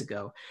 6 days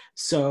ago,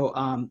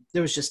 so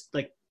there was just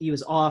like, he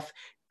was off.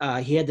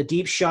 He had the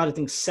deep shot, I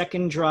think,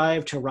 second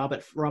drive to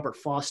Robert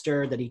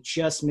Foster that he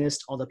just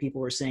missed. Although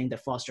people were saying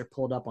that Foster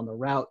pulled up on the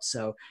route,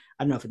 so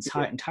I don't know if it's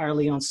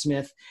entirely on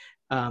Smith.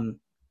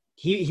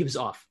 He was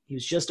off. He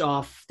was just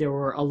off. There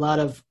were a lot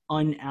of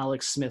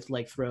un-Alex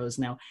Smith-like throws.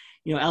 Now,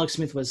 Alex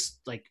Smith was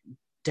like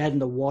dead in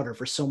the water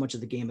for so much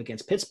of the game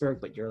against Pittsburgh,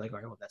 but you're like, all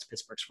right, well, that's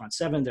Pittsburgh's front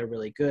seven. They're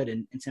really good.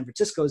 And San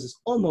Francisco's is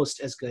almost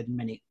as good in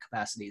many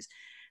capacities.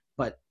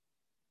 But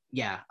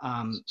yeah.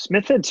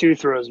 Smith had 2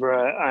 throws where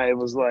I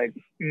was like,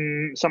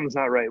 something's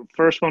not right.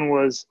 First one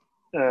was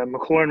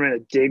McLaurin ran a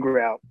dig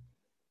route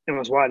and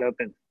was wide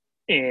open.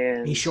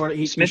 And he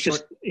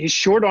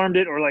short-armed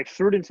it, or like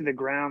threw it into the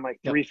ground, like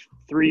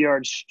three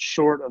yards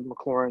short of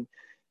McLaurin.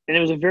 And it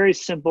was a very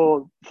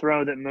simple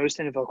throw that most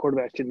NFL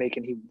quarterbacks could make,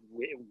 and he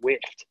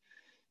whiffed.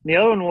 And the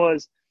other one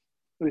was,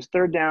 it was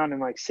third down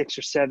and like 6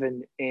 or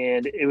 7,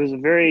 and it was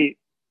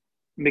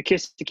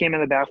McKissick came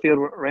out of the backfield,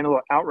 ran a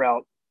little out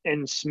route,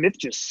 and Smith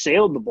just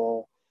sailed the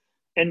ball.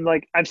 And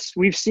like,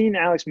 we've seen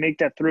Alex make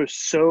that throw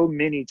so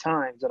many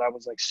times that I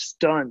was like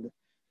stunned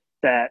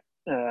that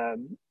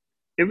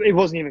it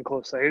wasn't even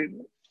close. Like,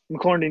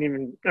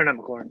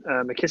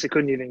 McKissick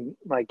couldn't even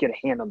like get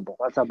a hand on the ball.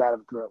 That's how bad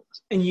of a throw it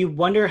was. And you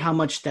wonder how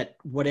much that,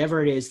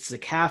 whatever it is, it's a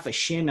calf, a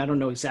shin. I don't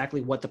know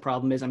exactly what the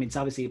problem is. I mean, it's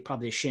obviously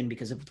probably a shin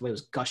because of the way it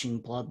was gushing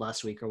blood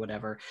last week or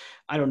whatever.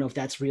 I don't know if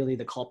that's really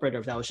the culprit, or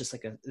if that was just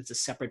like it's a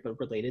separate but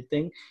related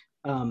thing.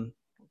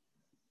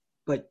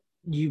 But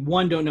you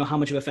don't know how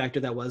much of a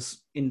factor that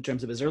was in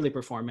terms of his early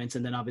performance,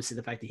 and then obviously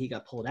the fact that he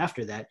got pulled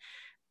after that.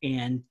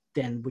 And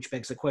then, which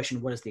begs the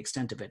question, what is the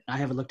extent of it? I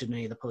haven't looked at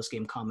any of the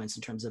post-game comments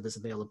in terms of his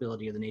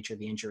availability or the nature of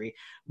the injury.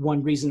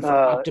 One reason for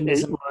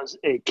optimism. It was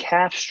a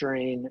calf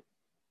strain.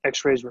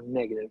 X-rays were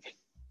negative.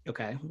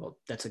 Okay, well,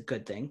 that's a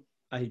good thing.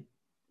 I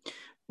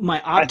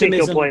think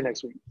he'll play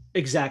next week.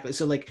 Exactly.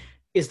 So, like,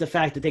 is the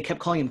fact that they kept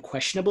calling him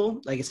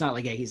questionable. Like, it's not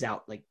like, yeah, he's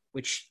out. Like,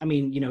 which, I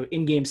mean,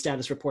 in-game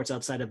status reports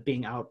outside of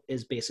being out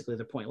is basically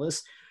they're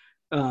pointless.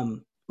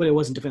 But it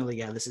wasn't definitely,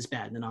 yeah, this is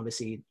bad. And then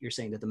obviously you're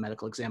saying that the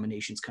medical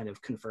examinations kind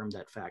of confirmed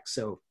that fact.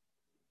 So,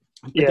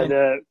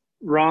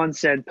 Ron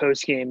said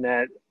post game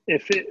that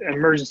if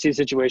emergency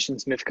situation,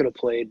 Smith could have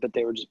played, but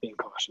they were just being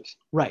cautious.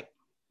 Right.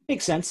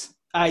 Makes sense.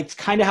 It's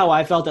kind of how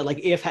I felt that, like,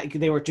 if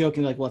they were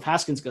joking, like, well, if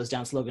Haskins goes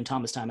down, it's Logan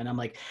Thomas time. And I'm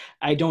like,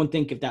 I don't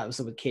think if that was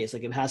the case,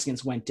 like, if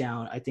Haskins went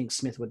down, I think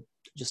Smith would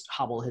just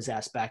hobble his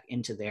ass back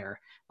into there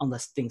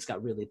unless things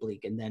got really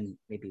bleak. And then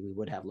maybe we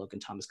would have Logan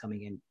Thomas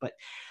coming in. But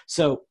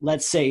so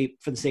let's say,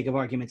 for the sake of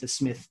argument, that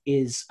Smith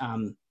is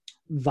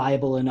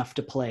viable enough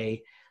to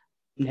play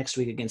next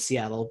week against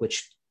Seattle,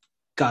 which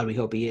God, we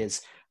hope he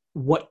is.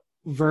 What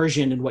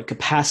version and what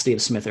capacity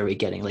of Smith are we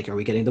getting? Like, are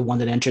we getting the one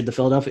that entered the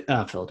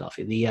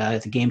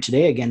game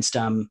today against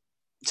San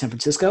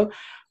Francisco,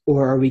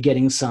 or are we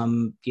getting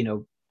some,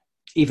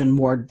 even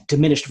more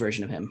diminished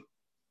version of him?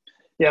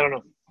 Yeah, I don't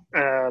know.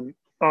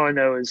 All I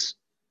know is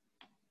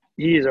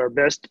he is our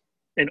best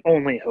and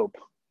only hope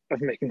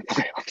of making the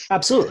playoffs.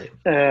 Absolutely.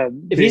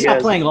 If he's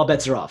not playing, all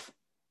bets are off.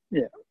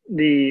 Yeah.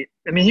 He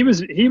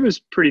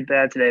was pretty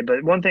bad today,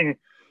 but one thing,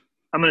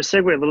 I'm going to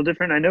segue a little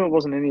different. I know it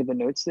wasn't any of the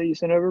notes that you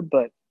sent over,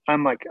 but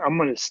I'm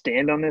going to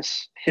stand on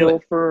this hill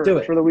for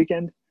the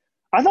weekend.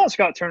 I thought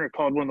Scott Turner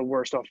called one of the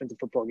worst offensive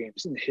football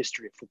games in the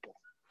history of football.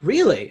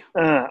 Really?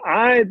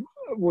 I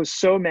was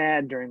so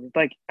mad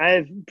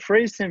I've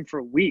praised him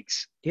for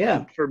weeks.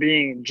 Yeah. For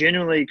being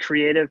genuinely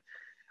creative.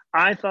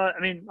 I thought,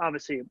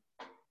 obviously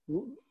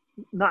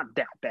not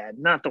that bad,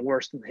 not the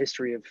worst in the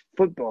history of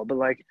football, but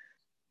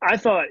I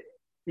thought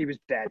he was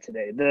bad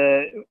today.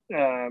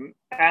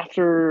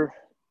 After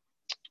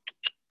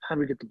how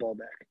do we get the ball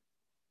back?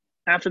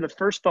 After the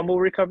first fumble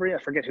recovery, I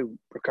forget who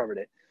recovered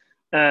it.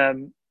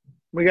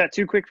 We got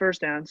 2 quick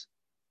first downs,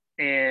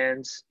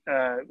 and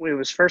it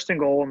was 1st and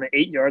goal on the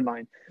 8-yard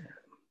line.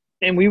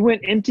 And we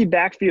went empty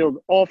backfield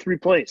all 3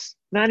 plays.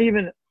 Not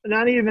even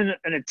not even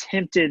an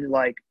attempted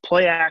like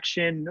play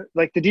action.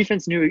 Like the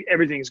defense knew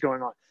everything's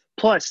going on.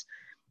 Plus,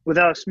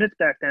 without Smith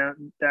back there,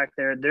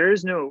 there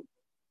is no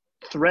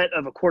threat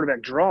of a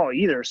quarterback draw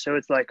either. So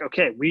it's like,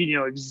 okay, we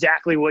know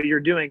exactly what you're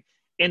doing.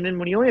 And then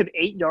when you only have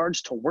 8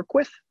 yards to work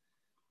with,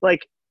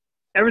 like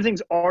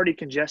everything's already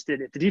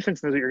congested. If the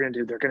defense knows what you're going to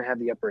do, they're going to have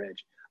the upper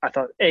edge. I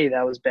thought,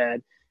 that was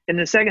bad. In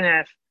the second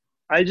half,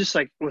 I just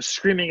like was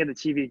screaming at the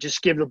TV,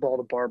 just give the ball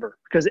to Barber,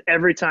 because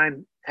every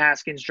time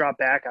Haskins dropped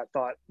back, I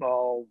thought,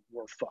 oh,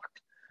 we're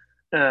fucked.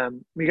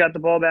 We got the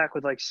ball back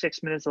with like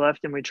 6 minutes left,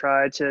 and we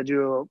tried to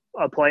do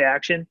a play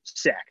action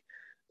sack.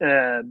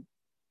 And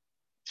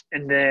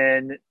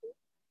then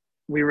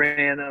we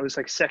ran, it was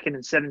like 2nd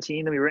and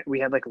 17. Then we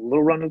had like a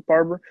little run with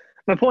Barber.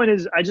 My point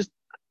is,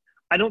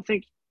 I don't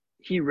think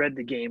he read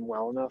the game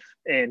well enough,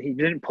 and he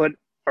didn't put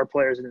our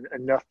players in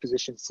enough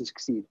positions to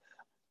succeed.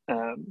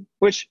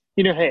 Which,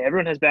 hey,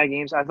 everyone has bad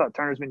games. I thought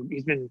Turner's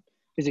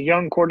he's a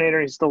young coordinator.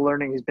 He's still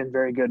learning. He's been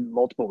very good in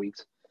multiple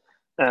weeks.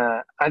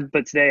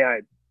 But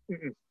today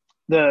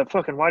the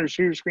fucking wide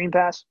receiver screen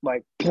pass,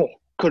 like,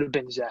 could have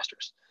been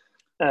disastrous.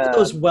 It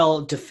was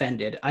well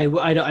defended. I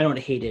don't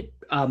hate it.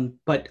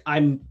 But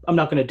I'm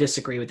not going to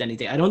disagree with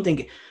anything. I don't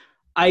think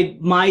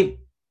my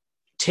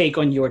take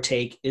on your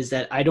take is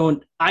that I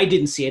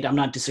didn't see it. I'm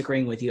not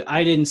disagreeing with you.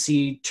 I didn't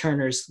see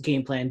Turner's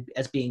game plan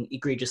as being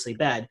egregiously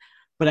bad,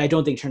 but I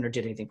don't think Turner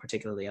did anything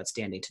particularly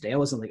outstanding today. I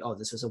wasn't like, oh,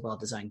 this is a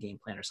well-designed game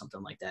plan or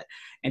something like that.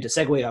 And to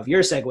segue off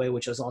your segue,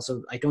 which was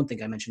also, I don't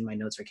think I mentioned in my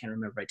notes, or I can't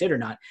remember if I did or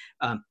not.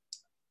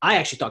 I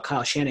actually thought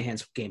Kyle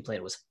Shanahan's game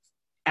plan was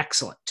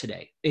excellent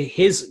today.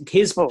 He's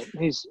just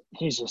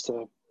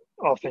a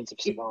offensive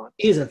savant.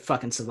 He's a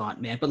fucking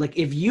savant, man. But like,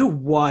 if you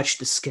watch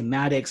the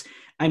schematics,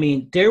 I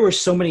mean, there were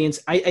so many.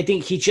 I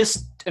think he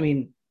just,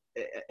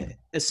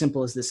 as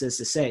simple as this is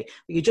to say,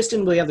 he just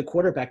didn't really have the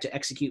quarterback to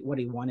execute what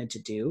he wanted to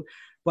do.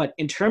 But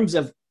in terms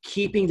of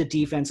keeping the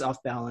defense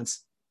off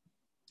balance,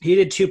 he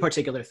did 2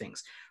 particular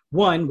things.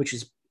 One, which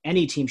is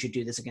any team should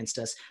do this against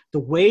us, the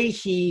way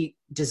he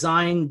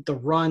designed the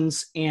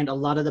runs and a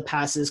lot of the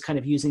passes, kind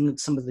of using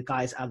some of the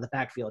guys out of the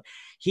backfield.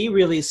 He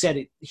really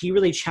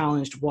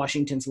challenged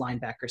Washington's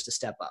linebackers to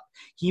step up.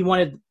 He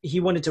wanted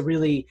to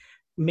really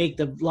make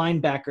the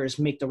linebackers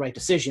make the right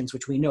decisions,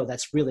 which we know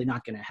that's really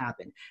not going to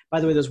happen.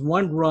 By the way, there's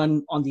one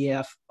run on the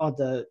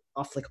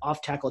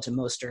off tackle to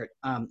Mostert.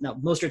 Now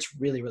Mostert's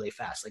really, really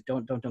fast. Like,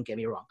 don't get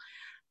me wrong.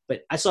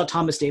 But I saw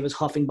Thomas Davis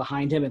huffing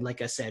behind him, and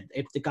like I said,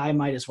 the guy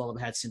might as well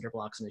have had cinder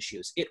blocks in his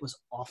shoes. It was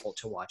awful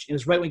to watch. It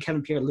was right when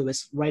Kevin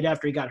Pierre-Louis, right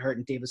after he got hurt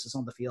and Davis was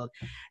on the field,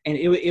 and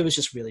it was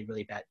just really,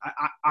 really bad.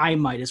 I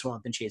might as well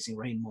have been chasing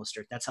Raheem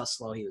Mostert. That's how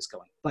slow he was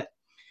going. But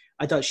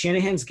I thought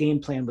Shanahan's game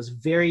plan was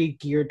very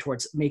geared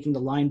towards making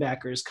the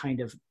linebackers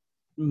kind of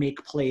make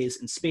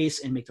plays in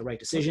space and make the right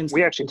decisions.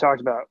 We actually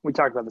talked about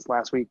this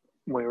last week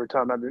when we were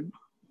talking about the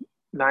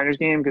Niners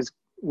game, because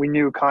we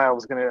knew Kyle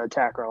was going to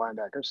attack our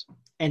linebackers.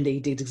 And they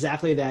did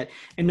exactly that.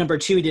 And number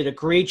 2, he did a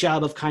great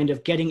job of kind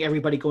of getting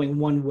everybody going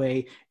one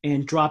way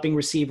and dropping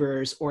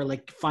receivers, or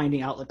like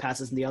finding outlet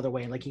passes in the other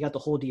way. And like, he got the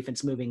whole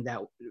defense moving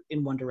that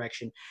in one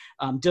direction.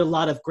 Did a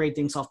lot of great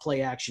things off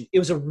play action. It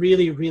was a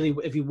really, really,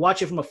 if you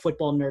watch it from a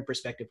football nerd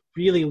perspective,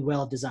 really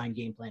well-designed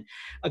game plan.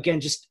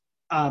 Again, just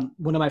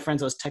one of my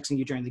friends, I was texting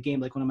you during the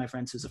game, like one of my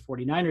friends who's a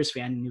 49ers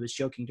fan, and he was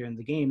joking during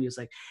the game. He was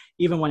like,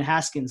 even when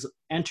Haskins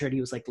entered, he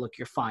was like, look,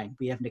 you're fine.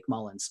 We have Nick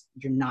Mullins.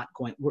 We're not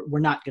going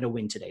to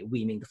win today.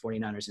 We, meaning the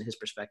 49ers, in his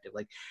perspective.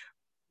 Like,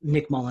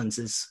 Nick Mullins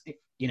is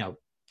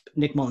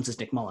Nick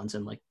Mullins,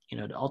 and like,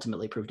 it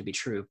ultimately proved to be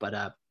true.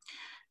 But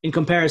in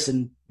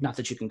comparison, not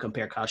that you can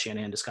compare Kyle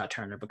Shanahan to Scott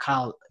Turner, but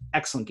Kyle,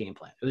 excellent game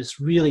plan. It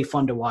was really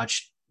fun to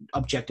watch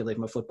objectively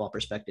from a football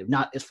perspective,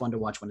 not as fun to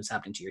watch when it's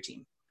happening to your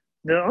team.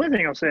 The only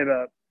thing I'll say I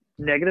don't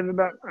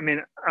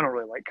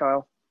really like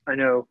Kyle. I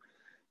know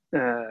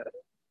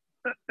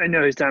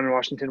his time in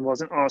Washington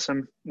wasn't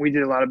awesome. We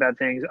did a lot of bad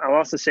things. I'll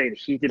also say that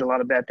he did a lot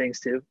of bad things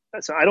too.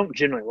 So I don't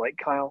generally like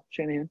Kyle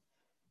Shanahan,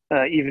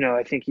 even though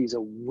I think he's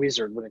a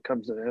wizard when it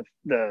comes to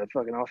the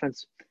fucking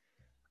offense.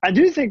 I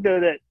do think,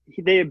 though, that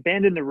they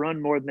abandoned the run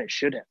more than they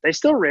should have. They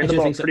still ran the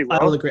ball pretty well.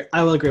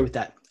 I will agree with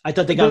that. I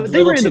thought they got a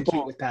little too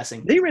cute with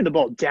passing. They ran the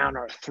ball down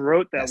our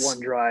throat one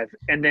drive,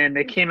 and then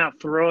they came out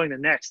throwing the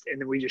next, and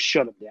then we just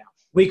shut them down.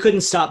 We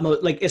couldn't stop,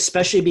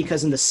 especially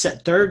because in the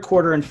third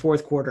quarter and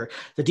fourth quarter,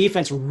 the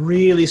defense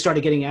really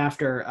started getting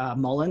after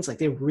Mullins. Like,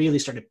 they really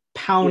started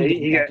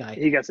pounding that guy.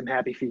 He got some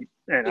happy feet.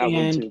 And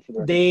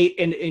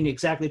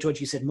exactly to what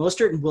you said,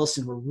 Mostert and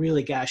Wilson were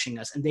really gashing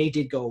us, and they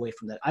did go away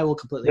from that. I will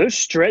completely. Those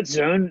stretch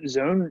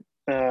zone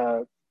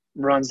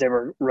runs they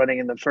were running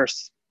in the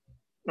first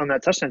on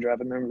that touchdown drive,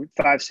 I remember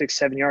 5, 6,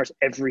 7 yards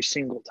every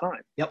single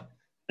time. Yep.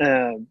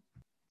 And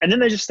then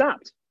they just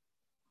stopped,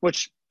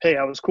 which, hey,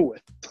 I was cool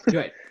with.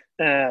 Right.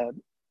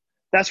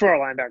 That's where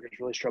our linebackers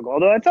really struggle.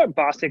 Although I thought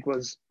Bostic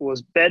was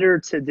better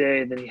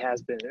today than he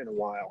has been in a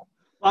while.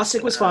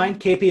 Bostic was fine.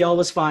 KPL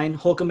was fine.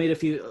 Holcomb made a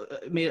few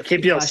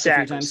KPL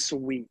sack times. was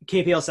sweet.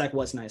 KPL sack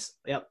was nice.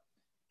 Yep.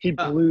 He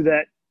blew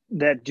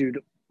that dude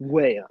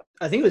way up.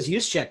 I think it was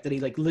Juszczyk that he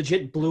like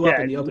legit blew up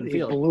in the open he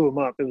field. blew him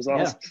up. It was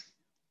awesome.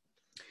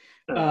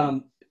 Yeah.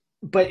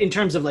 But in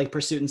terms of like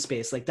pursuit in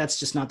space, like that's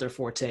just not their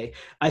forte.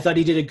 I thought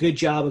he did a good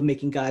job of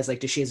making guys like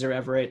DeShazer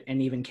Everett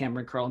and even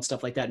Cameron Curl and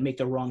stuff like that make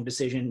the wrong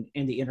decision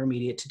in the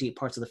intermediate to deep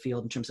parts of the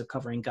field in terms of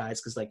covering guys.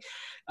 Cause like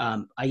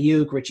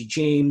Ayuk, Richie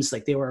James,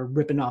 like they were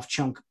ripping off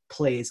chunk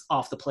plays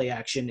off the play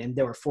action, and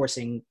they were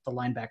forcing the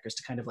linebackers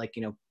to kind of like,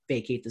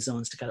 vacate the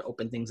zones to kind of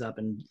open things up.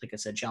 And like I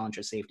said, challenge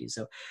our safety.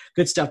 So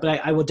good stuff. But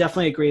I will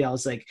definitely agree. I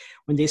was like,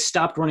 when they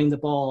stopped running the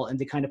ball and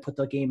they kind of put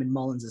the game in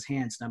Mullins'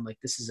 hands, and I'm like,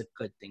 this is a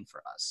good thing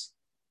for us.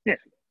 Yeah,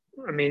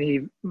 I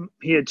mean,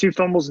 he had 2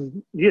 fumbles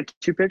and he had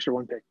 2 picks or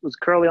 1 pick. Was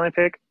Curl the only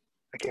pick?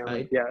 I can't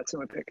remember. Yeah, it's the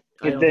only pick.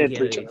 They had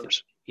 3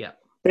 turnovers. Yeah,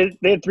 they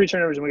had 3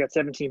 turnovers and we got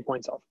 17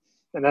 points off,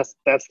 and that's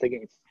the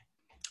game.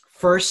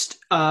 First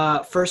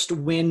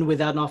win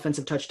without an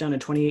offensive touchdown in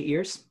 28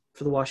 years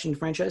for the Washington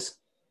franchise.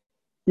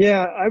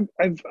 Yeah,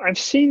 I've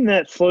seen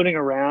that floating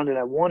around, and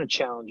I want to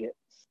challenge it.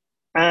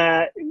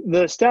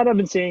 The stat I've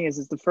been seeing is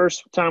it's the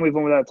first time we've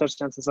won without a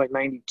touchdown since like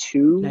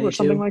 92 or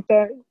something like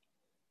that.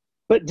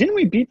 But didn't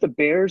we beat the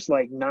Bears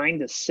like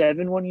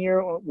 9-7 one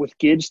year with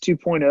Gibbs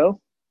 2.0?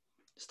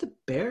 It's the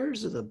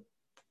Bears or the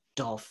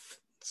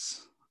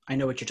Dolphins? I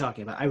know what you're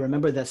talking about. I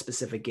remember that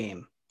specific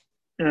game.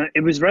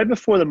 It was right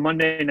before the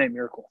Monday Night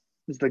Miracle.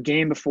 It was the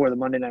game before the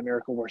Monday Night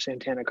Miracle where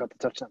Santana caught the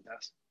touchdown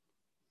pass.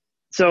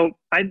 So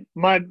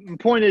my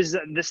point is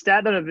that the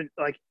stat that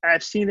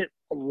I've seen it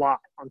a lot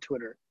on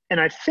Twitter, and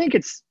I think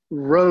it's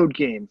road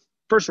game,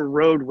 first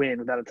road win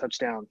without a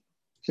touchdown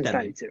since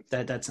 92.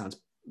 That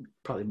sounds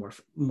probably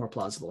more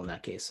plausible in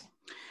that case.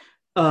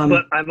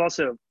 But I've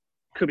also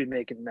could be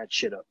making that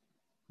shit up.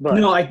 But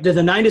no, the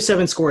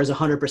 9-7 score is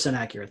 100%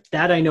 accurate.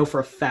 That I know for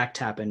a fact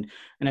happened,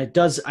 and it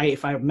does.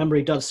 If I remember,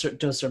 it does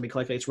serve me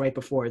correctly. It's right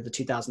before the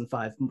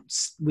 2005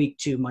 Week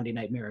 2 Monday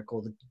Night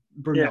Miracle.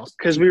 Yeah,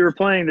 because we were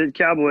playing the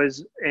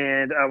Cowboys,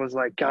 and I was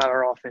like, God,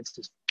 our offense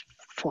is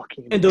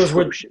fucking and those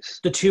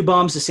atrocious. Were the 2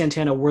 bombs to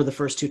Santana were the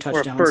first 2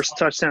 touchdowns. First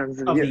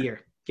touchdowns of the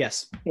year.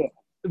 Yes. Yeah.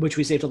 Which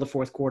we saved till the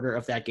fourth quarter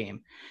of that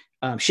game.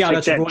 Shout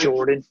out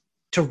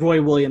to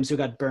Roy Williams, who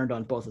got burned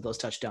on both of those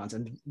touchdowns,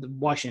 and the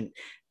Washington.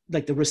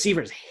 Like the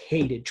receivers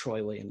hated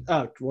Roy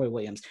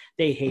Williams.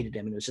 They hated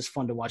him, and it was just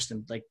fun to watch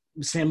them. Like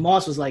Sam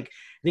Moss was like,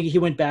 I think he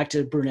went back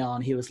to Brunell,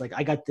 and he was like,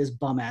 I got this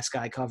bum ass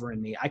guy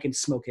covering me. I can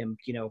smoke him,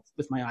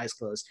 with my eyes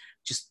closed.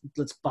 Just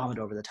let's bomb it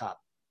over the top.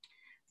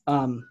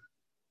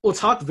 We'll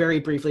talk very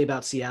briefly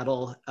about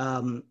Seattle.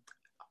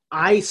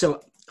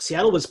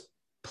 Seattle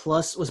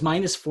was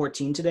minus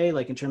 14 today,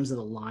 like in terms of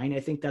the line.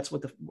 I think that's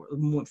what the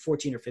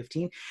 14 or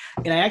 15.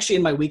 And I actually,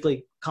 in my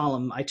weekly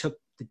column, I took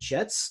the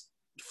Jets.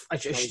 I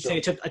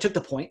took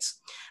the points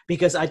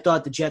because I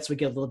thought the Jets would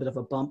get a little bit of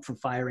a bump from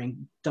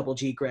firing Double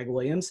G Greg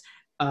Williams.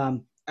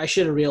 I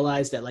should have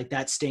realized that like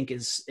that stink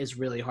is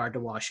really hard to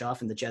wash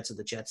off, and the Jets are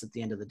the Jets at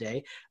the end of the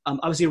day.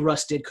 Obviously,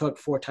 Russ did cook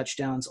 4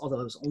 touchdowns,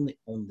 although it was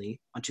only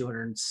on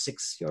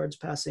 206 yards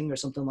passing or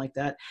something like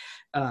that.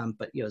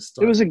 But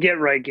still, it was a get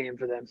right game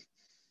for them.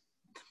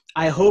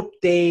 I hope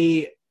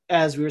they,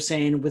 as we were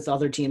saying with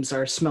other teams,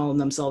 are smelling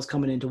themselves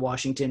coming into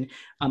Washington.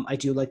 I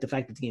do like the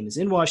fact that the game is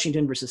in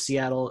Washington versus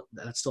Seattle.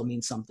 That still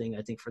means something,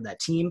 I think, for that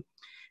team.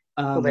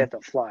 Well, they have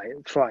to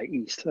fly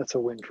east. That's a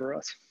win for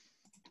us.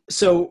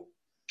 So,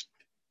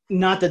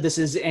 not that this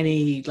is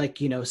any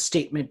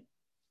statement,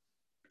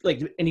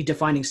 like any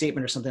defining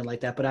statement or something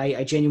like that, but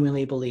I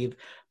genuinely believe,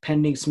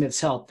 pending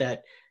Smith's help,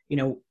 that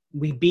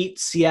we beat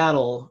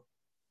Seattle,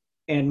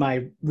 and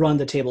my run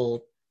the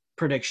table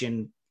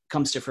prediction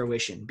comes to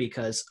fruition,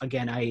 because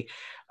again,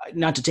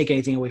 not to take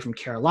anything away from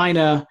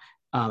Carolina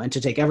and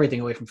to take everything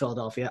away from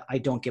Philadelphia, I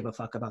don't give a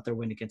fuck about their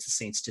win against the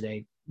Saints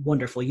today.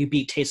 Wonderful. You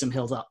beat Taysom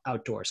Hill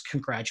outdoors.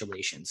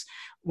 Congratulations.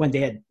 When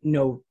they had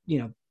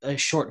a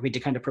short week to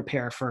kind of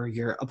prepare for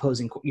your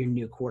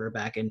new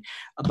quarterback. And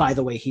by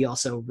the way, he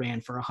also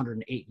ran for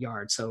 108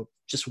 yards. So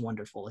just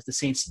wonderful. If the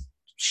Saints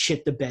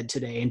shit the bed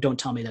today, and don't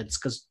tell me that it's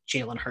because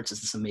Jalen Hurts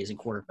is this amazing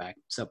quarterback.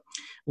 So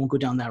won't go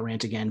down that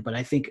rant again, but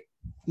I think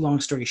long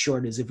story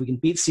short is if we can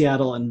beat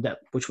Seattle, and that,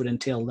 which would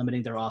entail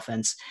limiting their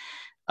offense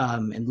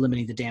and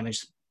limiting the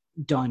damage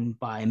done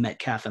by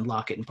Metcalf and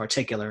Lockett in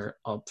particular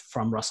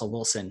from Russell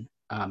Wilson,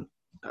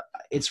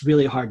 it's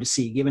really hard to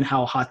see, given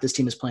how hot this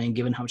team is playing,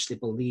 given how much they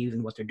believe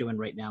in what they're doing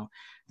right now,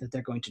 that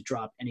they're going to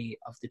drop any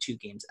of the 2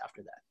 games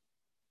after that.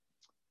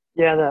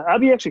 Yeah, I'll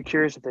be actually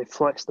curious if they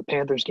flex the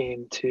Panthers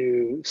game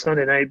to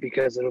Sunday night,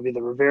 because it'll be the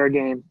Rivera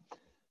game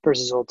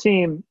versus old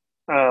team.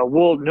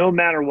 We'll, no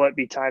matter what,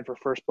 be tied for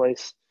first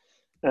place.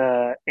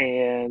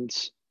 And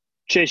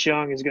Chase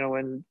Young is going to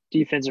win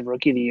Defensive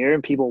Rookie of the Year,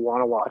 and people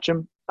want to watch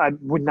him. I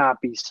would not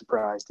be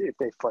surprised if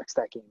they flex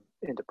that game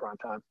into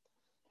primetime.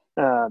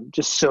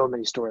 Just so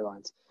many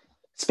storylines.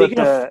 Speaking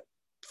of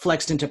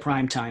flexed into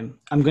primetime,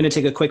 I'm going to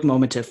take a quick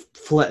moment to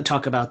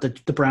talk about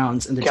the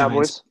Browns and the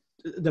Cowboys. Giants.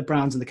 The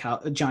Browns and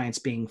the Giants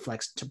being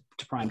flexed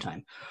to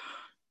primetime.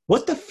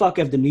 What the fuck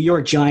have the New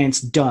York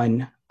Giants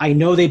done I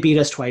know they beat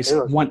us twice. They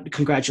look- One,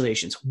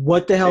 congratulations.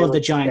 What the hell They have the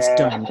look Giants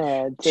done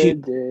bad to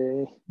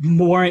today.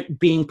 warrant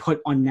being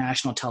put on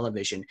national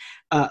television?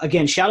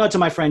 Again, shout out to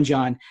my friend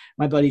John,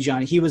 my buddy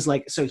John. He was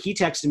like, so he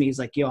texted me. He's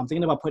like, yo, I'm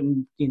thinking about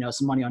putting,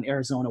 some money on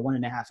Arizona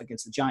 1.5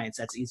 against the Giants.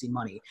 That's easy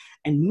money.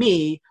 And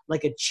me,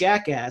 like a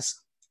jackass,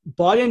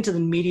 bought into the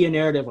media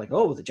narrative, like,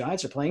 oh, the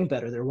Giants are playing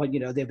better. They're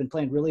they've been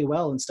playing really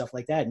well and stuff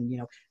like that. And,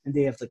 and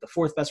they have like the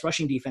fourth best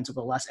rushing defense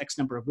over the last X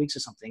number of weeks or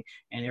something.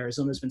 And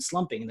Arizona's been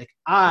slumping. Like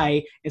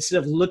instead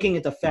of looking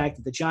at the fact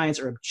that the Giants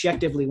are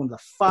objectively one of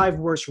the 5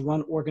 worst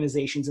run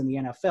organizations in the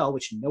NFL,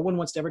 which no one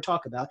wants to ever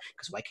talk about,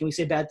 because why can we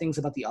say bad things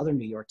about the other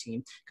New York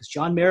team? Because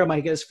John Mara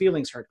might get his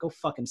feelings hurt. Go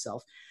fuck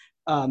himself.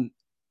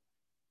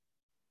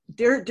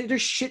 They're a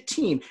shit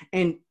team.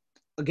 And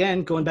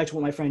again, going back to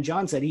what my friend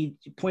John said, he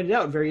pointed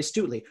out very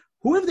astutely,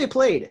 who have they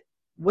played?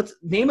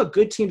 Name a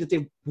good team that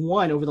they've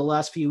won over the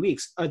last few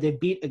weeks, or they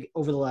beat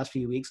over the last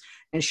few weeks.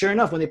 And sure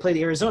enough, when they played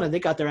Arizona, they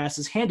got their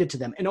asses handed to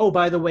them. And oh,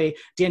 by the way,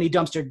 Danny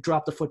Dumpster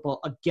dropped the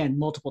football again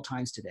multiple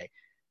times today.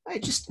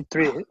 He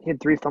had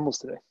 3 fumbles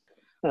today.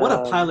 What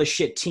a pile of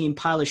shit team,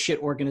 pile of shit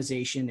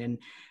organization. And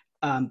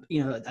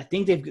I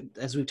think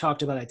as we've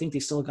talked about, I think they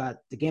still got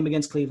the game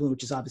against Cleveland,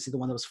 which is obviously the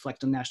one that was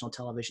flecked on national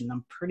television.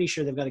 I'm pretty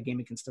sure they've got a game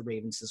against the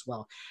Ravens as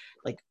well.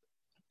 Like,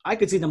 I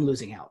could see them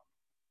losing out.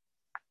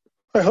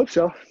 I hope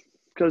so,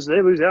 because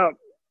they lose out.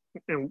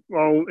 And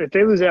if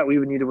they lose out, we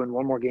would need to win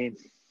one more game,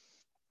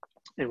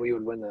 and we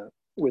would win the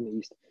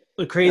East.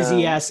 The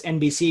crazy ass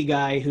NBC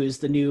guy who's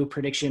the new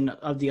prediction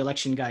of the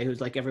election guy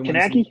who's like everyone's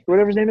Kanaki,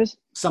 whatever his name is,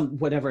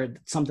 something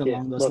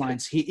along those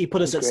lines. He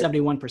put us at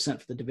 71%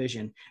 for the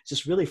division. It's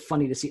just really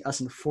funny to see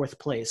us in 4th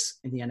place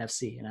in the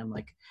NFC, and I'm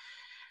like,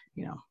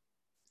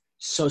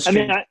 so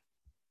strange. I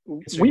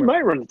mean, we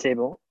might run the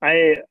table.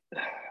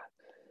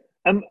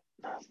 I'm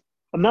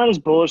not as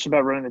bullish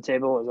about running the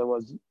table as I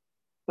was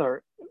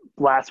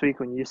last week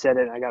when you said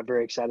it. And I got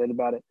very excited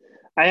about it.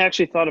 I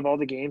actually thought of all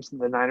the games,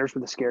 the Niners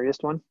were the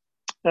scariest one.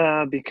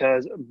 Simply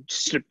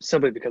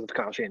because of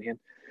Kyle Shanahan.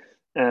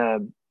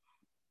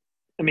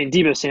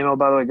 Deebo Samuel,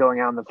 by the way,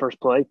 going out in the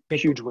first play,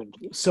 huge win.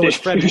 So is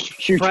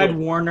Fred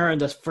Warner in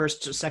the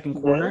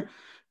second quarter,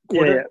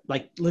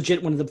 like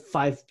legit one of the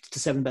 5 to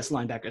 7 best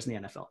linebackers in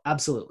the NFL.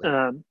 Absolutely.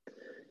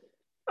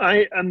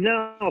 I'm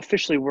now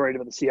officially worried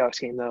about the Seahawks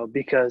game though,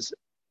 because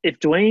if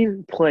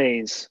Dwayne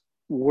plays,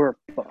 we're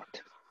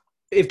fucked.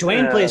 If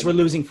Dwayne plays, we're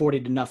losing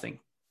 40-0.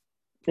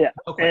 Yeah,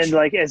 and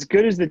as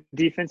good as the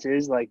defense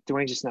is,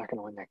 Dwayne's just not going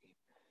to win that game.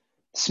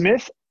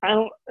 Smith,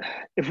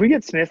 if we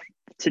get Smith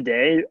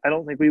today, I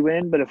don't think we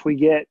win. But if we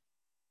get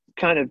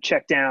kind of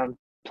checked down,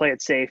 play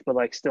it safe, but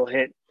still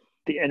hit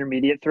the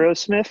intermediate throw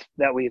Smith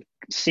that we've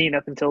seen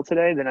up until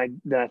today, then I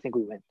think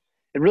we win.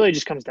 It really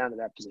just comes down to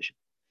that position.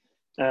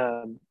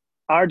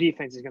 Our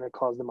defense is going to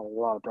cause them a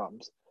lot of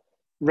problems.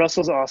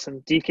 Russell's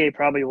awesome. DK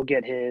probably will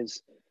get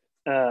his.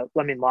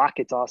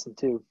 Lockett's awesome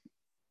too.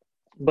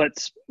 But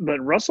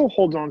Russell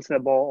holds on to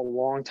that ball a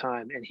long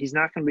time, and he's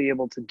not going to be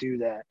able to do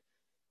that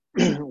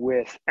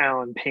with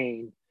Allen,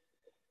 Payne,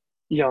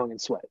 Young,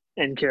 and Sweat,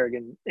 and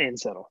Kerrigan, and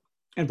Settle.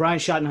 And Brian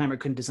Schottenheimer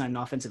couldn't design an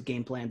offensive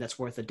game plan that's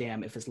worth a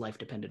damn if his life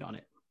depended on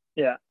it.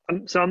 Yeah,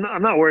 so I'm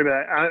not worried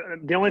about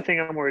it. The only thing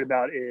I'm worried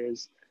about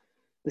is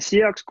the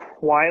Seahawks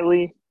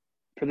quietly.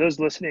 For those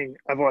listening,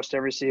 I've watched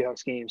every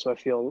Seahawks game, so I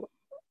feel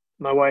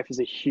my wife is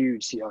a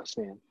huge Seahawks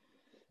fan.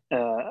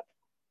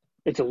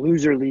 It's a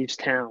loser leaves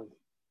town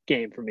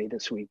game for me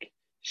this week.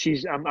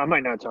 I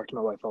might not talk to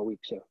my wife all week,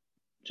 so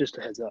just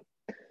a heads up.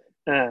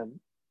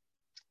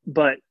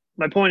 But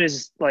my point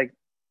is, the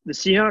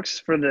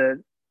Seahawks, for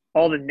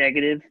all the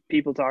negative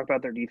people talk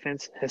about their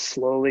defense, has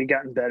slowly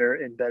gotten better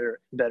and better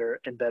and better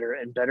and better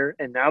and better,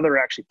 and now they're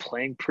actually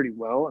playing pretty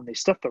well, and they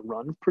stuff the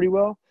run pretty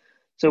well.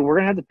 So we're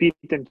gonna have to beat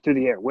them through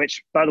the air,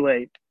 which, by the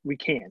way, we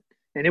can,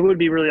 and it would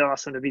be really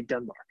awesome to beat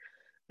Dunbar.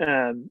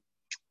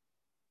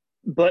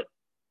 But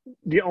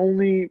the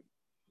only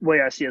way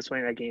I see us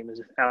winning that game is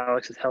if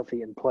Alex is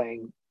healthy and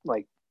playing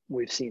like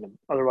we've seen him.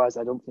 Otherwise,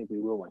 I don't think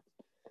we will win.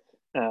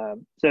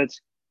 So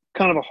it's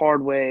kind of a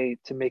hard way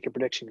to make a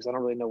prediction because I don't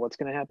really know what's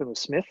going to happen with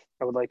Smith.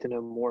 I would like to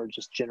know more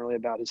just generally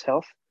about his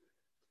health.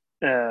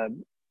 I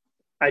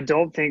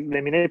don't think –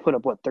 they put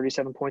up,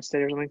 37 points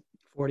today or something?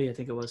 40, I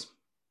think it was.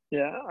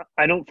 Yeah,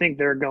 I don't think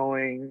they're not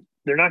going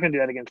to do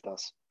that against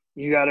us.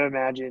 You got to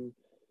imagine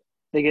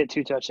they get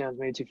 2 touchdowns,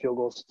 maybe 2 field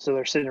goals, so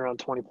they're sitting around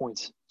 20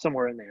 points,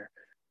 somewhere in there.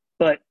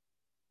 But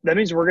that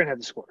means we're going to have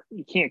to score.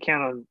 You can't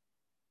count on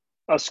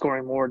us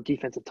scoring more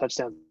defensive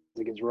touchdowns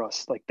against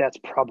Russ. That's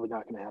probably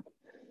not going to happen.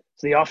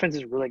 So the offense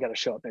has really got to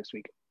show up next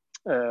week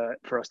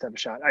for us to have a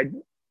shot.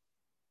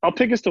 I'll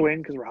pick us to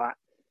win because we're hot.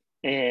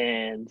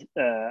 And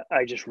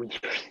I just really,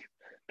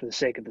 for the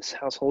sake of this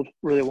household,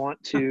 really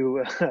want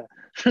to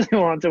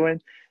win.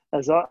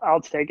 So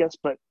I'll take us,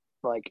 but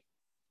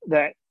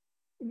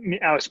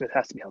Alex Smith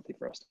has to be healthy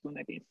for us to win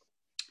that game.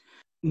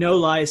 No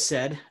lies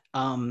said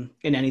in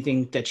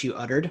anything that you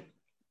uttered.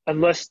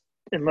 Unless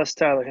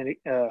Tyler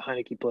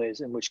Heineke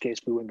plays, in which case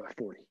we win by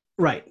 40.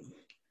 Right,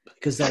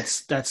 because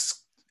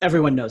that's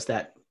everyone knows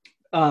that.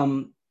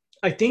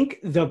 I think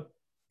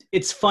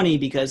it's funny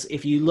because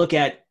if you look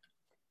at,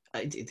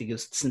 I think it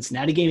was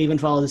Cincinnati game even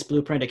followed this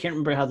blueprint. I can't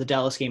remember how the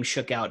Dallas game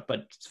shook out,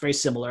 but it's very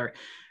similar.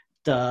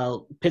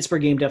 The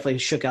Pittsburgh game definitely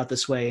shook out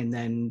this way, and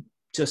then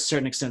to a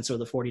certain extent, so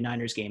the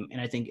 49ers game. And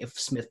I think if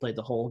Smith played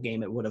the whole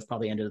game, it would have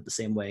probably ended up the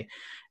same way.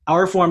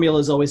 Our formula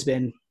has always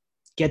been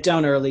get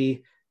down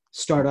early,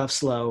 start off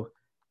slow,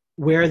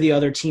 wear the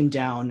other team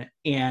down,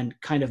 and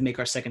kind of make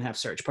our second half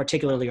surge,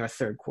 particularly our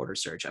third quarter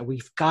surge.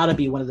 We've got to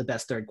be one of the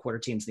best third quarter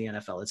teams in the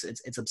NFL.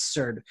 It's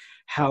absurd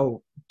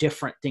how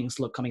different things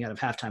look coming out of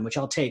halftime, which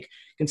I'll take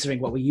considering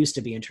what we used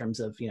to be in terms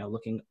of,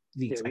 looking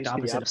the exact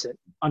opposite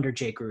under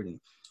Jay Gruden.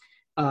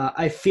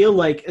 I feel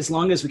like as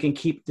long as we can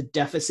keep the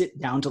deficit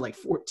down to like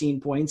 14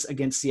 points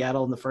against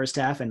Seattle in the first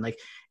half, and like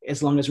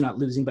as long as we're not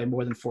losing by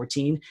more than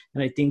 14,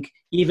 and I think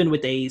even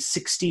with a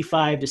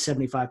 65 to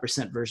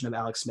 75% version of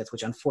Alex Smith,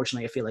 which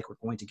unfortunately I feel like we're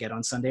going to get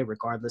on Sunday,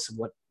 regardless of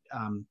what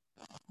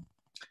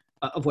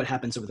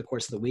happens over the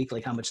course of the week,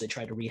 like how much they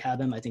try to rehab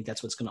him, I think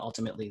that's what's going to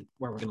ultimately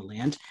where we're going to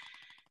land.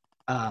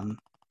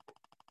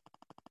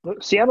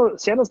 Look,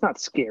 Seattle's not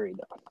scary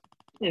though.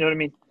 You know what I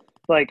mean?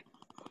 Like,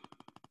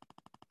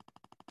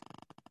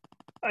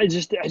 I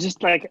just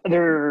like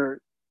they're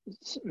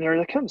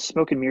like kind of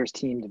smoke and mirrors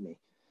team to me.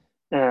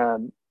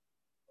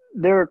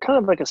 They're kind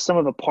of like a sum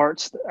of the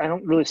parts that I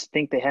don't really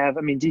think they have.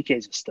 I mean,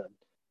 DK's a stud,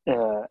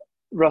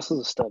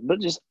 Russell's a stud, but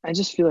I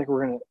just feel like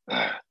we're gonna.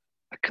 I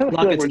kind of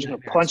feel like we're just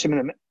gonna punch him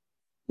in the.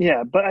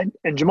 Yeah,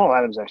 and Jamal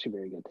Adams is actually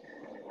very good.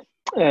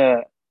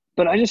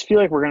 But I just feel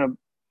like we're gonna.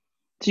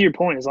 To your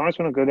point, as long as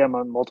we don't go down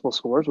on multiple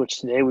scores,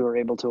 which today we were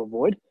able to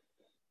avoid,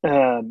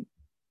 then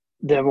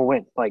we'll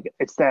win. Like,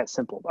 it's that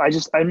simple.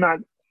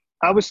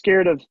 I was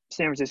scared of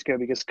San Francisco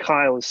because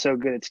Kyle is so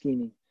good at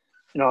scheming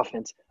in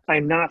offense.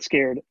 I'm not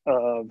scared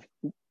of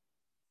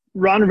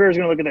Ron Rivera's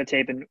going to look at that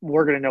tape and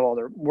we're going to know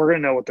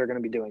what they're going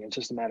to be doing. It's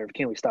just a matter of,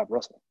 can we stop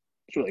Russell?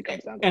 It's really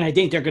comes down to and I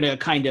think they're going to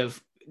kind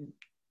of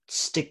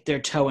stick their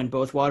toe in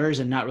both waters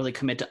and not really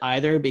commit to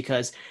either,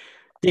 because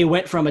they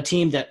went from a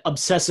team that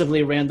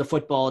obsessively ran the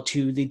football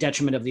to the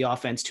detriment of the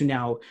offense to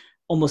now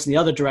almost in the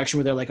other direction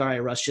where they're like, all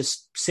right, Russ,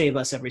 just save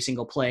us every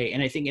single play.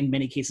 And I think in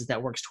many cases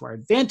that works to our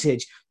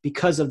advantage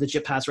because of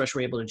the pass rush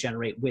we're able to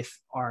generate with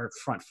our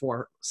front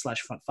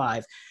 4/front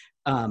 5.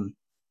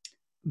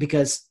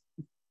 Because,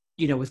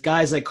 with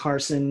guys like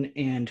Carson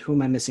and who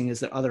am I missing is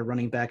the other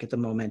running back at the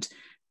moment?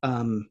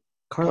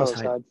 Carlos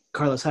Hyde.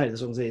 Carlos Hyde.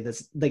 That's what I'm saying.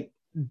 That's like,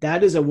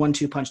 that is a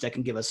 1-2 punch that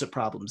can give us some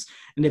problems.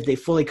 And if they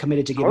fully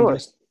committed to giving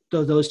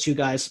those two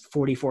guys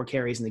 44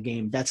 carries in the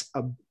game, that's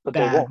a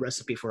bad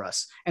recipe for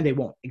us. And they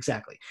won't.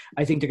 Exactly.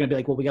 I think they're going to be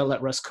like, well, we got to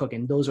let Russ cook.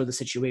 And those are the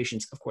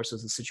situations. Of course,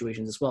 those are the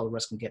situations as well.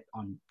 Russ can get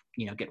on,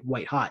 get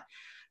white hot.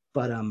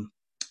 But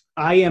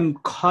I am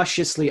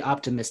cautiously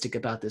optimistic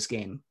about this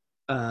game.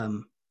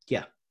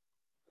 Yeah.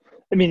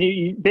 I mean,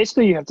 you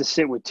have to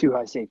sit with two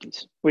high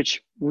safeties,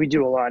 which we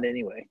do a lot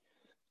anyway.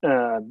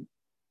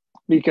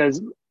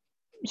 Because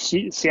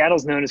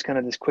Seattle's known as kind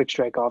of this quick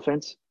strike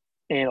offense.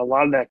 And a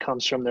lot of that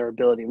comes from their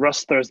ability.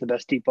 Russ throws the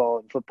best deep ball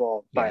in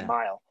football by a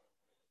mile.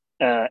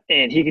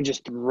 And he can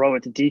just throw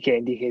it to DK,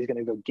 and DK is going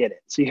to go get it.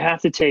 So you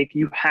have to take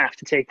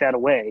that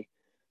away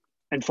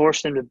and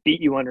force them to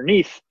beat you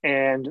underneath.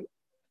 And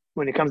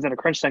when it comes down to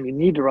crunch time, you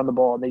need to run the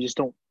ball, and they just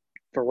don't,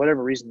 for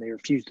whatever reason, they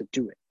refuse to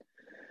do it.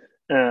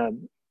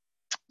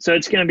 So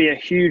it's going to be a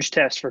huge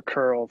test for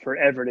Curl, for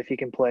Everett if he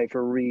can play,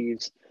 for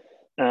Reeves,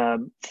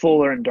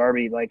 Fuller, and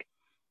Darby. Like,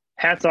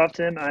 hats off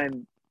to him.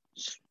 I'm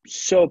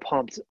so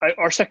pumped.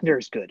 Our secondary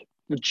is good.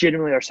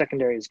 Legitimately, our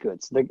secondary is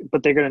good. So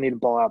but they're going to need a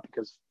ball out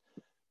because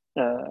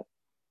their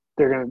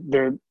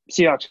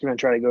Seahawks are going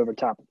to try to go over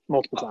top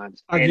multiple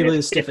times. Arguably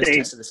the stiffest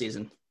test of the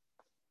season.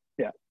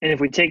 Yeah, and if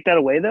we take that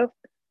away though,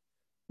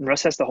 and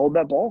Russ has to hold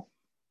that ball,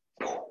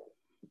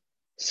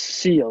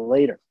 see you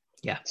later.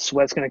 Yeah,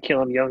 Sweat's going to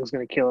kill him. Young's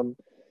going to kill him.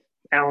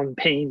 Allen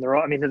Payne.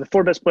 They're the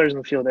four best players in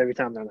the field every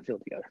time they're on the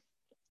field together.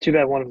 Too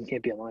bad one of them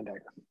can't be a linebacker.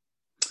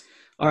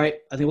 All right,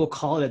 I think we'll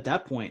call it at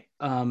that point.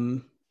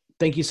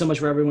 Thank you so much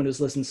for everyone who's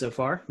listened so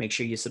far. Make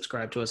sure you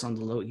subscribe to us on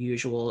the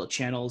usual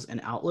channels and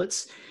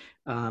outlets.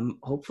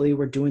 Hopefully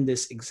we're doing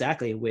this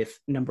exactly with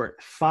number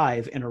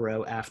 5 in a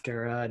row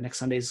after next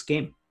Sunday's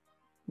game.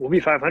 We'll be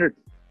 500.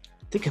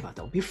 Think about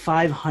that. We'll be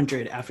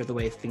 500 after the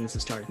way things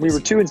have started. We were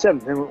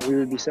 2-7. Then we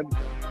would be 7.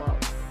 Wow.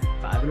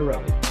 5 in a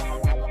row.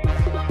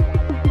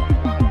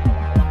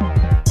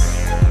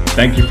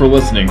 Thank you for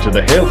listening to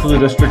the Hail to the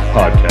District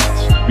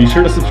podcast. Be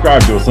sure to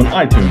subscribe to us on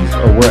iTunes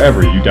or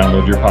wherever you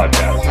download your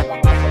podcasts.